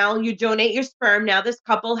single male, you donate your sperm. Now this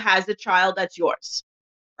couple has a child that's yours,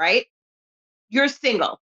 right? You're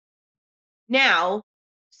single. Now,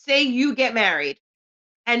 say you get married,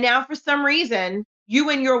 and now for some reason, you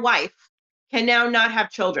and your wife can now not have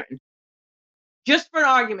children. Just for an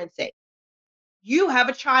argument's sake. You have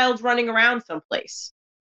a child running around someplace.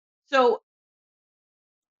 So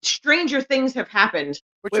stranger things have happened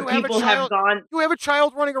where people have gone. You have a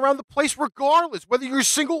child running around the place regardless, whether you're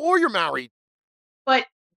single or you're married. But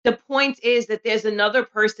the point is that there's another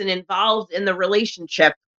person involved in the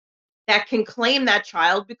relationship that can claim that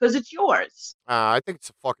child because it's yours. I think it's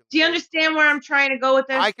a fucking. Do you understand where I'm trying to go with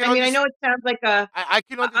this? I know it sounds like a. I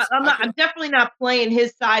can understand. I'm definitely not playing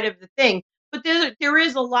his side of the thing, but there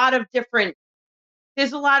is a lot of different.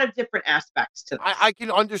 There's a lot of different aspects to this. I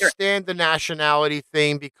can understand the nationality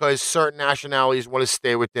thing because certain nationalities want to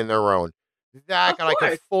stay within their own. That I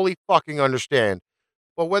can fully fucking understand.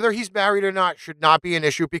 But whether he's married or not should not be an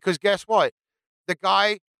issue because guess what? The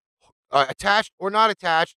guy, attached or not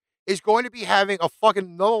attached, is going to be having a fucking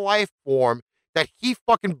another life form that he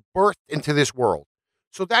fucking birthed into this world.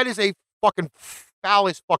 So that is a fucking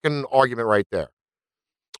phallus fucking argument right there.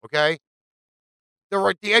 Okay?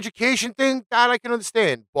 The education thing, that I can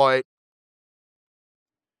understand, but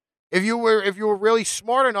if you were really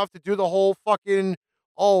smart enough to do the whole fucking,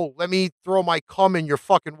 oh, let me throw my cum in your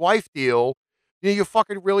fucking wife deal, you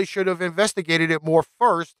fucking really should have investigated it more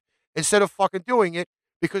first instead of fucking doing it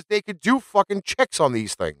because they could do fucking checks on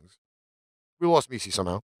these things. We lost Missy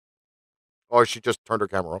somehow. Or she just turned her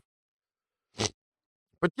camera off.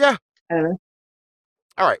 But yeah. I don't know.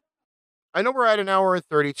 All right. I know we're at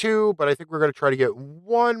 1:32, but I think we're going to try to get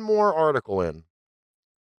one more article in.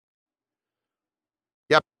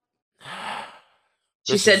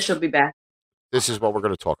 She said she'll be back. This is what we're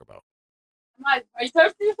going to talk about. Are you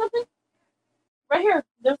thirsty or something? Right here.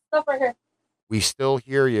 There's stuff right here. We still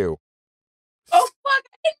hear you. Oh, fuck.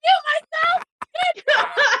 I can feel myself.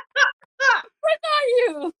 Where are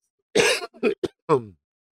you?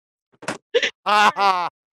 I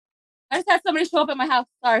just had somebody show up at my house.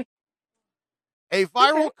 Sorry. A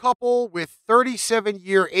viral couple with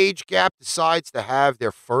 37-year age gap decides to have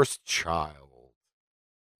their first child.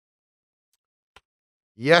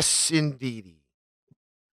 Yes, indeedy.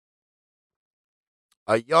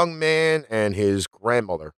 A young man and his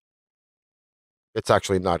grandmother. It's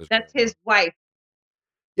actually not his That's grandmother. his wife.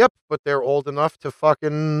 Yep, but they're old enough to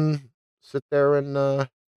fucking sit there and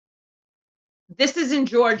This is in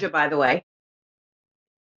Georgia, by the way.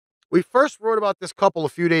 we first wrote about this couple a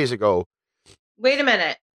few days ago. Wait a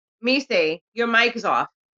minute. Missy, your mic is off.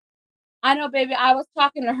 I know, baby. I was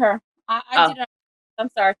talking to her. I didn't. I'm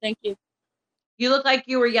sorry. Thank you. You look like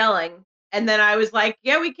you were yelling. And then I was like,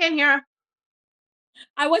 yeah, we can hear her.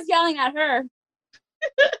 I was yelling at her.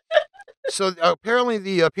 So apparently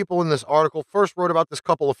the people in this article first wrote about this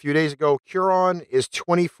couple a few days ago. Kieran is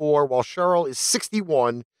 24 while Cheryl is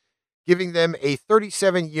 61, giving them a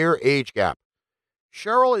 37-year age gap.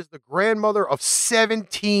 Cheryl is the grandmother of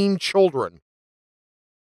 17 children.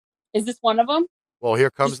 Is this one of them? Well, here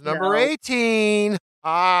comes number No. 18.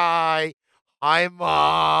 Hi,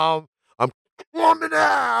 Mom. I'm coming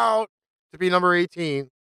out to be number 18.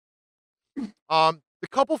 The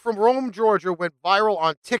couple from Rome, Georgia went viral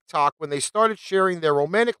on TikTok when they started sharing their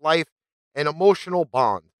romantic life and emotional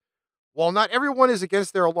bond. While not everyone is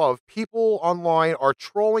against their love, people online are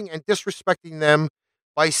trolling and disrespecting them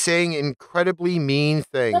by saying incredibly mean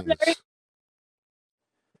things.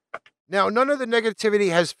 Now, none of the negativity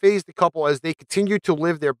has fazed the couple as they continue to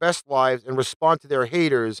live their best lives and respond to their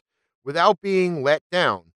haters without being let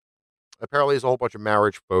down. Apparently, there's a whole bunch of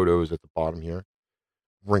marriage photos at the bottom here.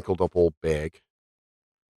 Wrinkled up old bag.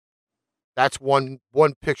 That's one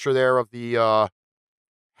picture there of the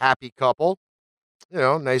happy couple. You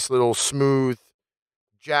know, nice little smooth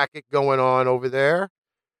jacket going on over there.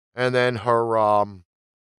 And then her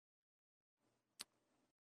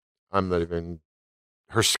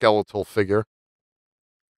her skeletal figure.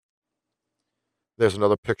 There's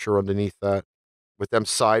another picture underneath that with them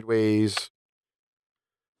sideways.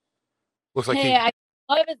 Looks like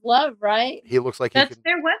love is love, right? he looks like That's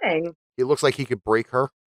their wedding. he looks like he could break her.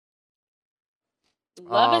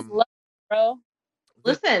 Love is love, bro.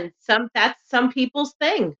 Listen, that's some people's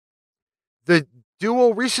thing. The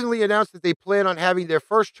duo recently announced that they plan on having their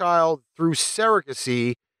first child through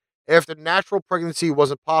surrogacy after natural pregnancy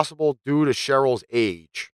wasn't possible due to Cheryl's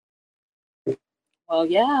age. Well,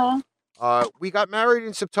 yeah. We got married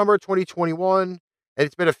in September 2021, and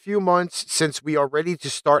it's been a few months since we are ready to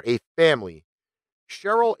start a family.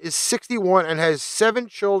 Cheryl is 61 and has 7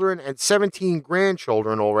 children and 17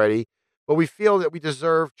 grandchildren already, but we feel that we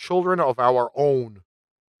deserve children of our own.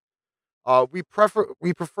 We prefer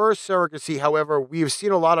surrogacy. However, we have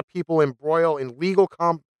seen a lot of people embroil in legal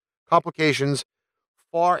complications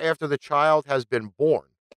far after the child has been born.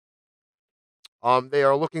 They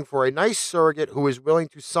are looking for a nice surrogate who is willing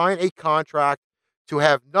to sign a contract to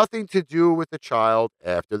have nothing to do with the child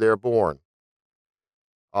after they're born.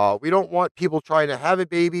 We don't want people trying to have a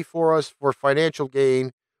baby for us for financial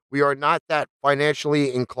gain. We are not that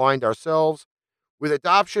financially inclined ourselves. With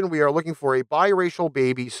adoption, we are looking for a biracial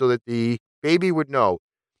baby so that the baby would know,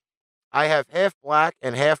 I have half black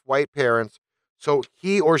and half white parents, so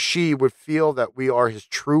he or she would feel that we are his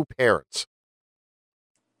true parents.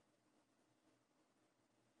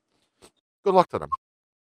 Good luck to them.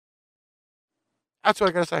 That's what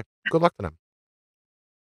I gotta say. Good luck to them.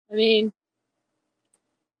 I mean,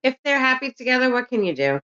 if they're happy together, what can you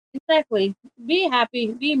do? Exactly. Be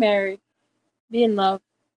happy. Be married. Be in love.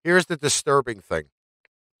 Here's the disturbing thing.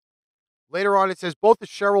 Later on, it says both of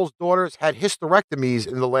Cheryl's daughters had hysterectomies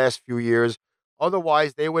in the last few years.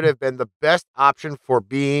 Otherwise, they would have been the best option for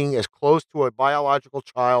being as close to a biological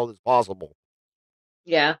child as possible.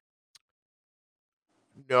 Yeah.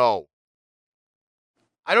 No.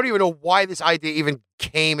 I don't even know why this idea even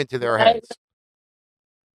came into their heads.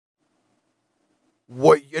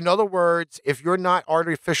 What, in other words, if you're not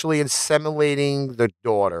artificially inseminating the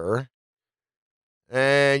daughter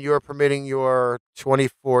and you're permitting your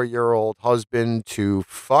 24-year-old husband to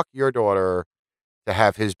fuck your daughter to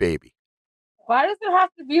have his baby. Why does it have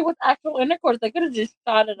to be with actual intercourse? They could have just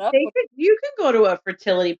shot it up. You could go to a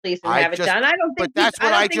fertility place and have it done. I don't think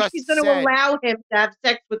she's going to allow him to have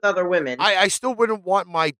sex with other women. I still wouldn't want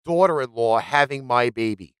my daughter-in-law having my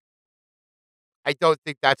baby. I don't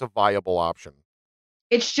think that's a viable option.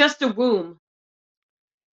 It's just a womb.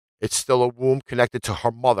 It's still a womb connected to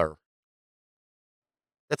her mother.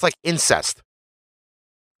 That's like incest.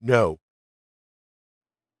 No.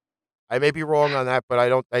 I may be wrong on that, but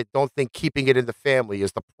I don't think keeping it in the family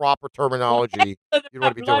is the proper terminology. Because You don't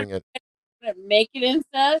want to be doing it. Make it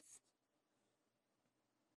incest.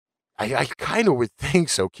 I kind of would think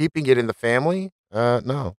so. Keeping it in the family?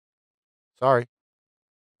 No. Sorry.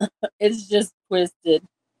 It's just twisted.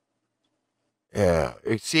 Yeah.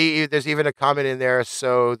 See, there's even a comment in there.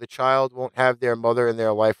 So the child won't have their mother in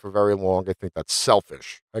their life for very long. I think that's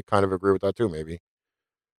selfish. I kind of agree with that too, maybe.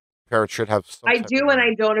 Parents should have some I type do of. and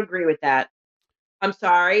I don't agree with that. I'm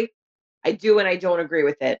sorry. I do and I don't agree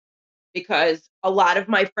with it because a lot of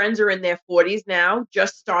my friends are in their 40s now,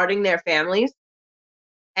 just starting their families.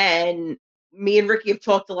 And me and Ricky have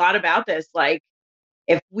talked a lot about this. Like,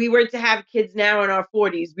 if we were to have kids now in our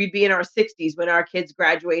 40s, we'd be in our 60s when our kids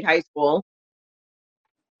graduate high school.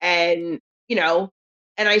 And, you know,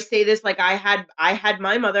 and I say this like I had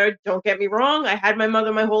my mother, don't get me wrong, I had my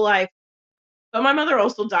mother my whole life. But my mother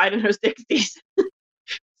also died in her 60s.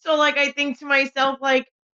 So like I think to myself like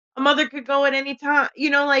a mother could go at any time. You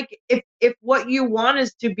know, like if what you want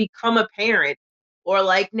is to become a parent or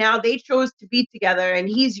like now they chose to be together and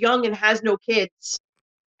he's young and has no kids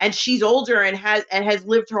and she's older and has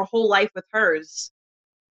lived her whole life with hers.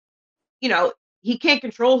 You know, he can't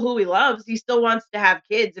control who he loves. He still wants to have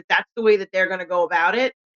kids if that's the way that they're going to go about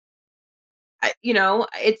it. You know,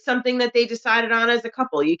 it's something that they decided on as a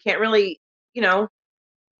couple. You can't really, you know,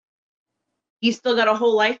 he's still got a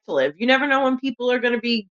whole life to live. You never know when people are going to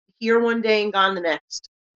be here one day and gone the next.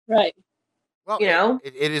 Right. Well, You know?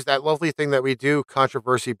 it is that lovely thing that we do.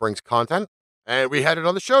 Controversy brings content. And we had it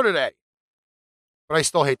on the show today. But I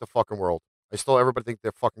still hate the fucking world. Everybody think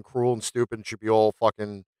they're fucking cruel and stupid and should be all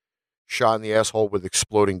fucking shot in the asshole with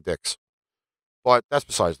exploding dicks. But that's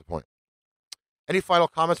besides the point. Any final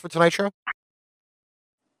comments for tonight's show?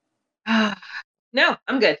 No,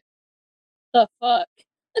 I'm good. The fuck.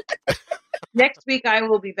 Next week I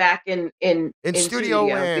will be back in Studio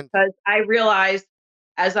land. because I realize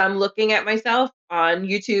as I'm looking at myself on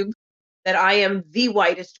YouTube that I am the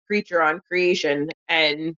whitest creature on creation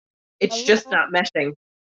and it's just not meshing.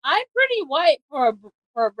 I'm pretty white for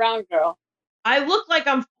a brown girl. I look like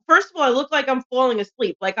first of all, I look like I'm falling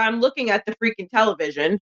asleep. Like I'm looking at the freaking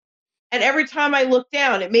television. And every time I look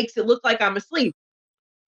down, it makes it look like I'm asleep.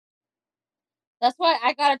 That's why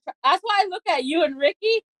that's why I look at you and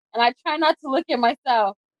Ricky and I try not to look at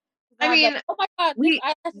myself. I mean, like, oh my god,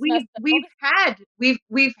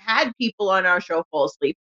 we've had people on our show fall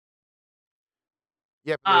asleep.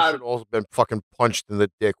 Yeah, but they should have also been fucking punched in the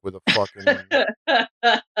dick with a fucking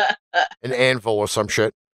an anvil or some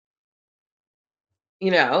shit. You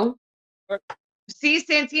know, see,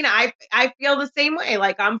 Santina, I feel the same way.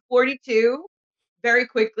 Like I'm 42, very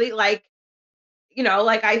quickly. Like, you know,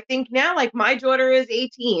 like I think now, like my daughter is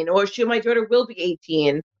 18, or my daughter will be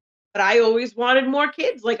 18. But I always wanted more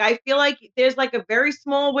kids. Like I feel like there's like a very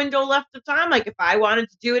small window left of time. Like if I wanted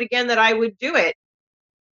to do it again, that I would do it.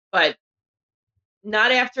 But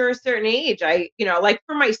not after a certain age. You know, like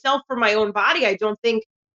for myself, for my own body, I don't think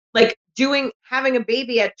like having a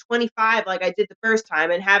baby at 25 like I did the first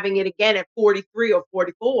time and having it again at 43 or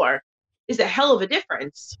 44 is a hell of a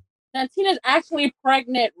difference. Santina's actually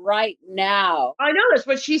pregnant right now. I know, that's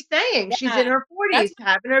what she's saying. Yeah. She's in her 40s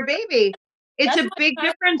having her baby. It's a big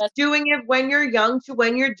difference doing it when you're young to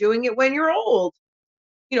when you're doing it when you're old.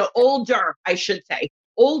 You know, older, I should say.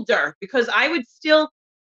 Older, because I would still,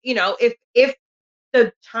 you know, if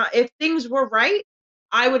things were right,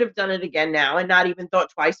 I would have done it again now and not even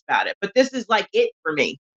thought twice about it. But this is like it for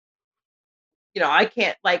me. You know, I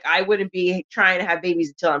can't, like, I wouldn't be trying to have babies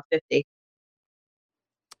until I'm 50.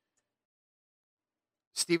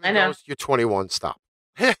 Steven goes, you're 21, stop.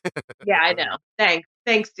 Yeah, I know.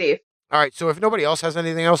 Thanks, Steve. All right, so if nobody else has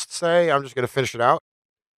anything else to say, I'm just going to finish it out.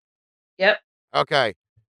 Yep. Okay.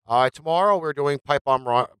 Tomorrow we're doing Pipe Bomb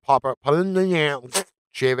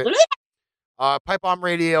shave it. Pipe Bomb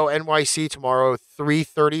Radio NYC tomorrow,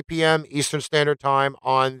 3:30 p.m. Eastern Standard Time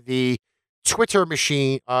on the Twitter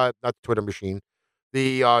machine, not the Twitter machine,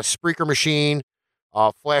 the Spreaker machine.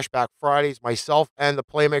 Flashback Fridays. Myself and the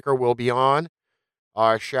Playmaker will be on.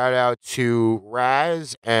 Shout out to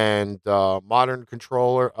Raz and Modern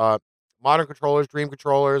Controllers, Dream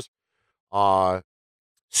Controllers,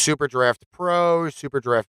 Super Draft Pro, Super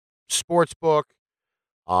Draft Sportsbook.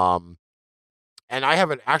 And I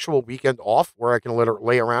have an actual weekend off where I can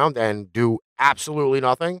lay around and do absolutely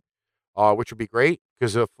nothing, which would be great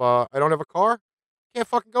because if I don't have a car, can't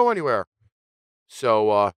fucking go anywhere.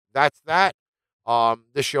 So that's that.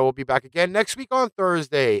 This show will be back again next week on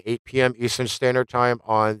Thursday, 8 p.m. Eastern Standard Time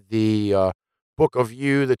on the Book of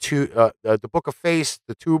You, the Book of Face,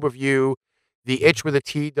 the Tube of You, the Itch with a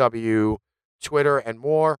TW, Twitter, and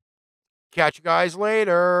more. Catch you guys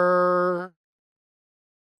later.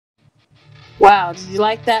 Wow, did you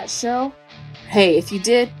like that show? Hey, if you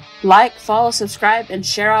did, like, follow, subscribe, and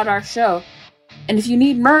share out our show. And if you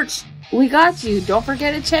need merch, we got you. Don't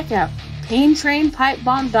forget to check out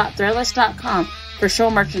paintrainpipebomb.threadless.com for show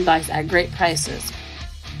merchandise at great prices.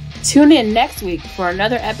 Tune in next week for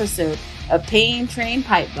another episode of Pain Train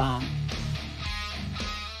Pipe Bomb.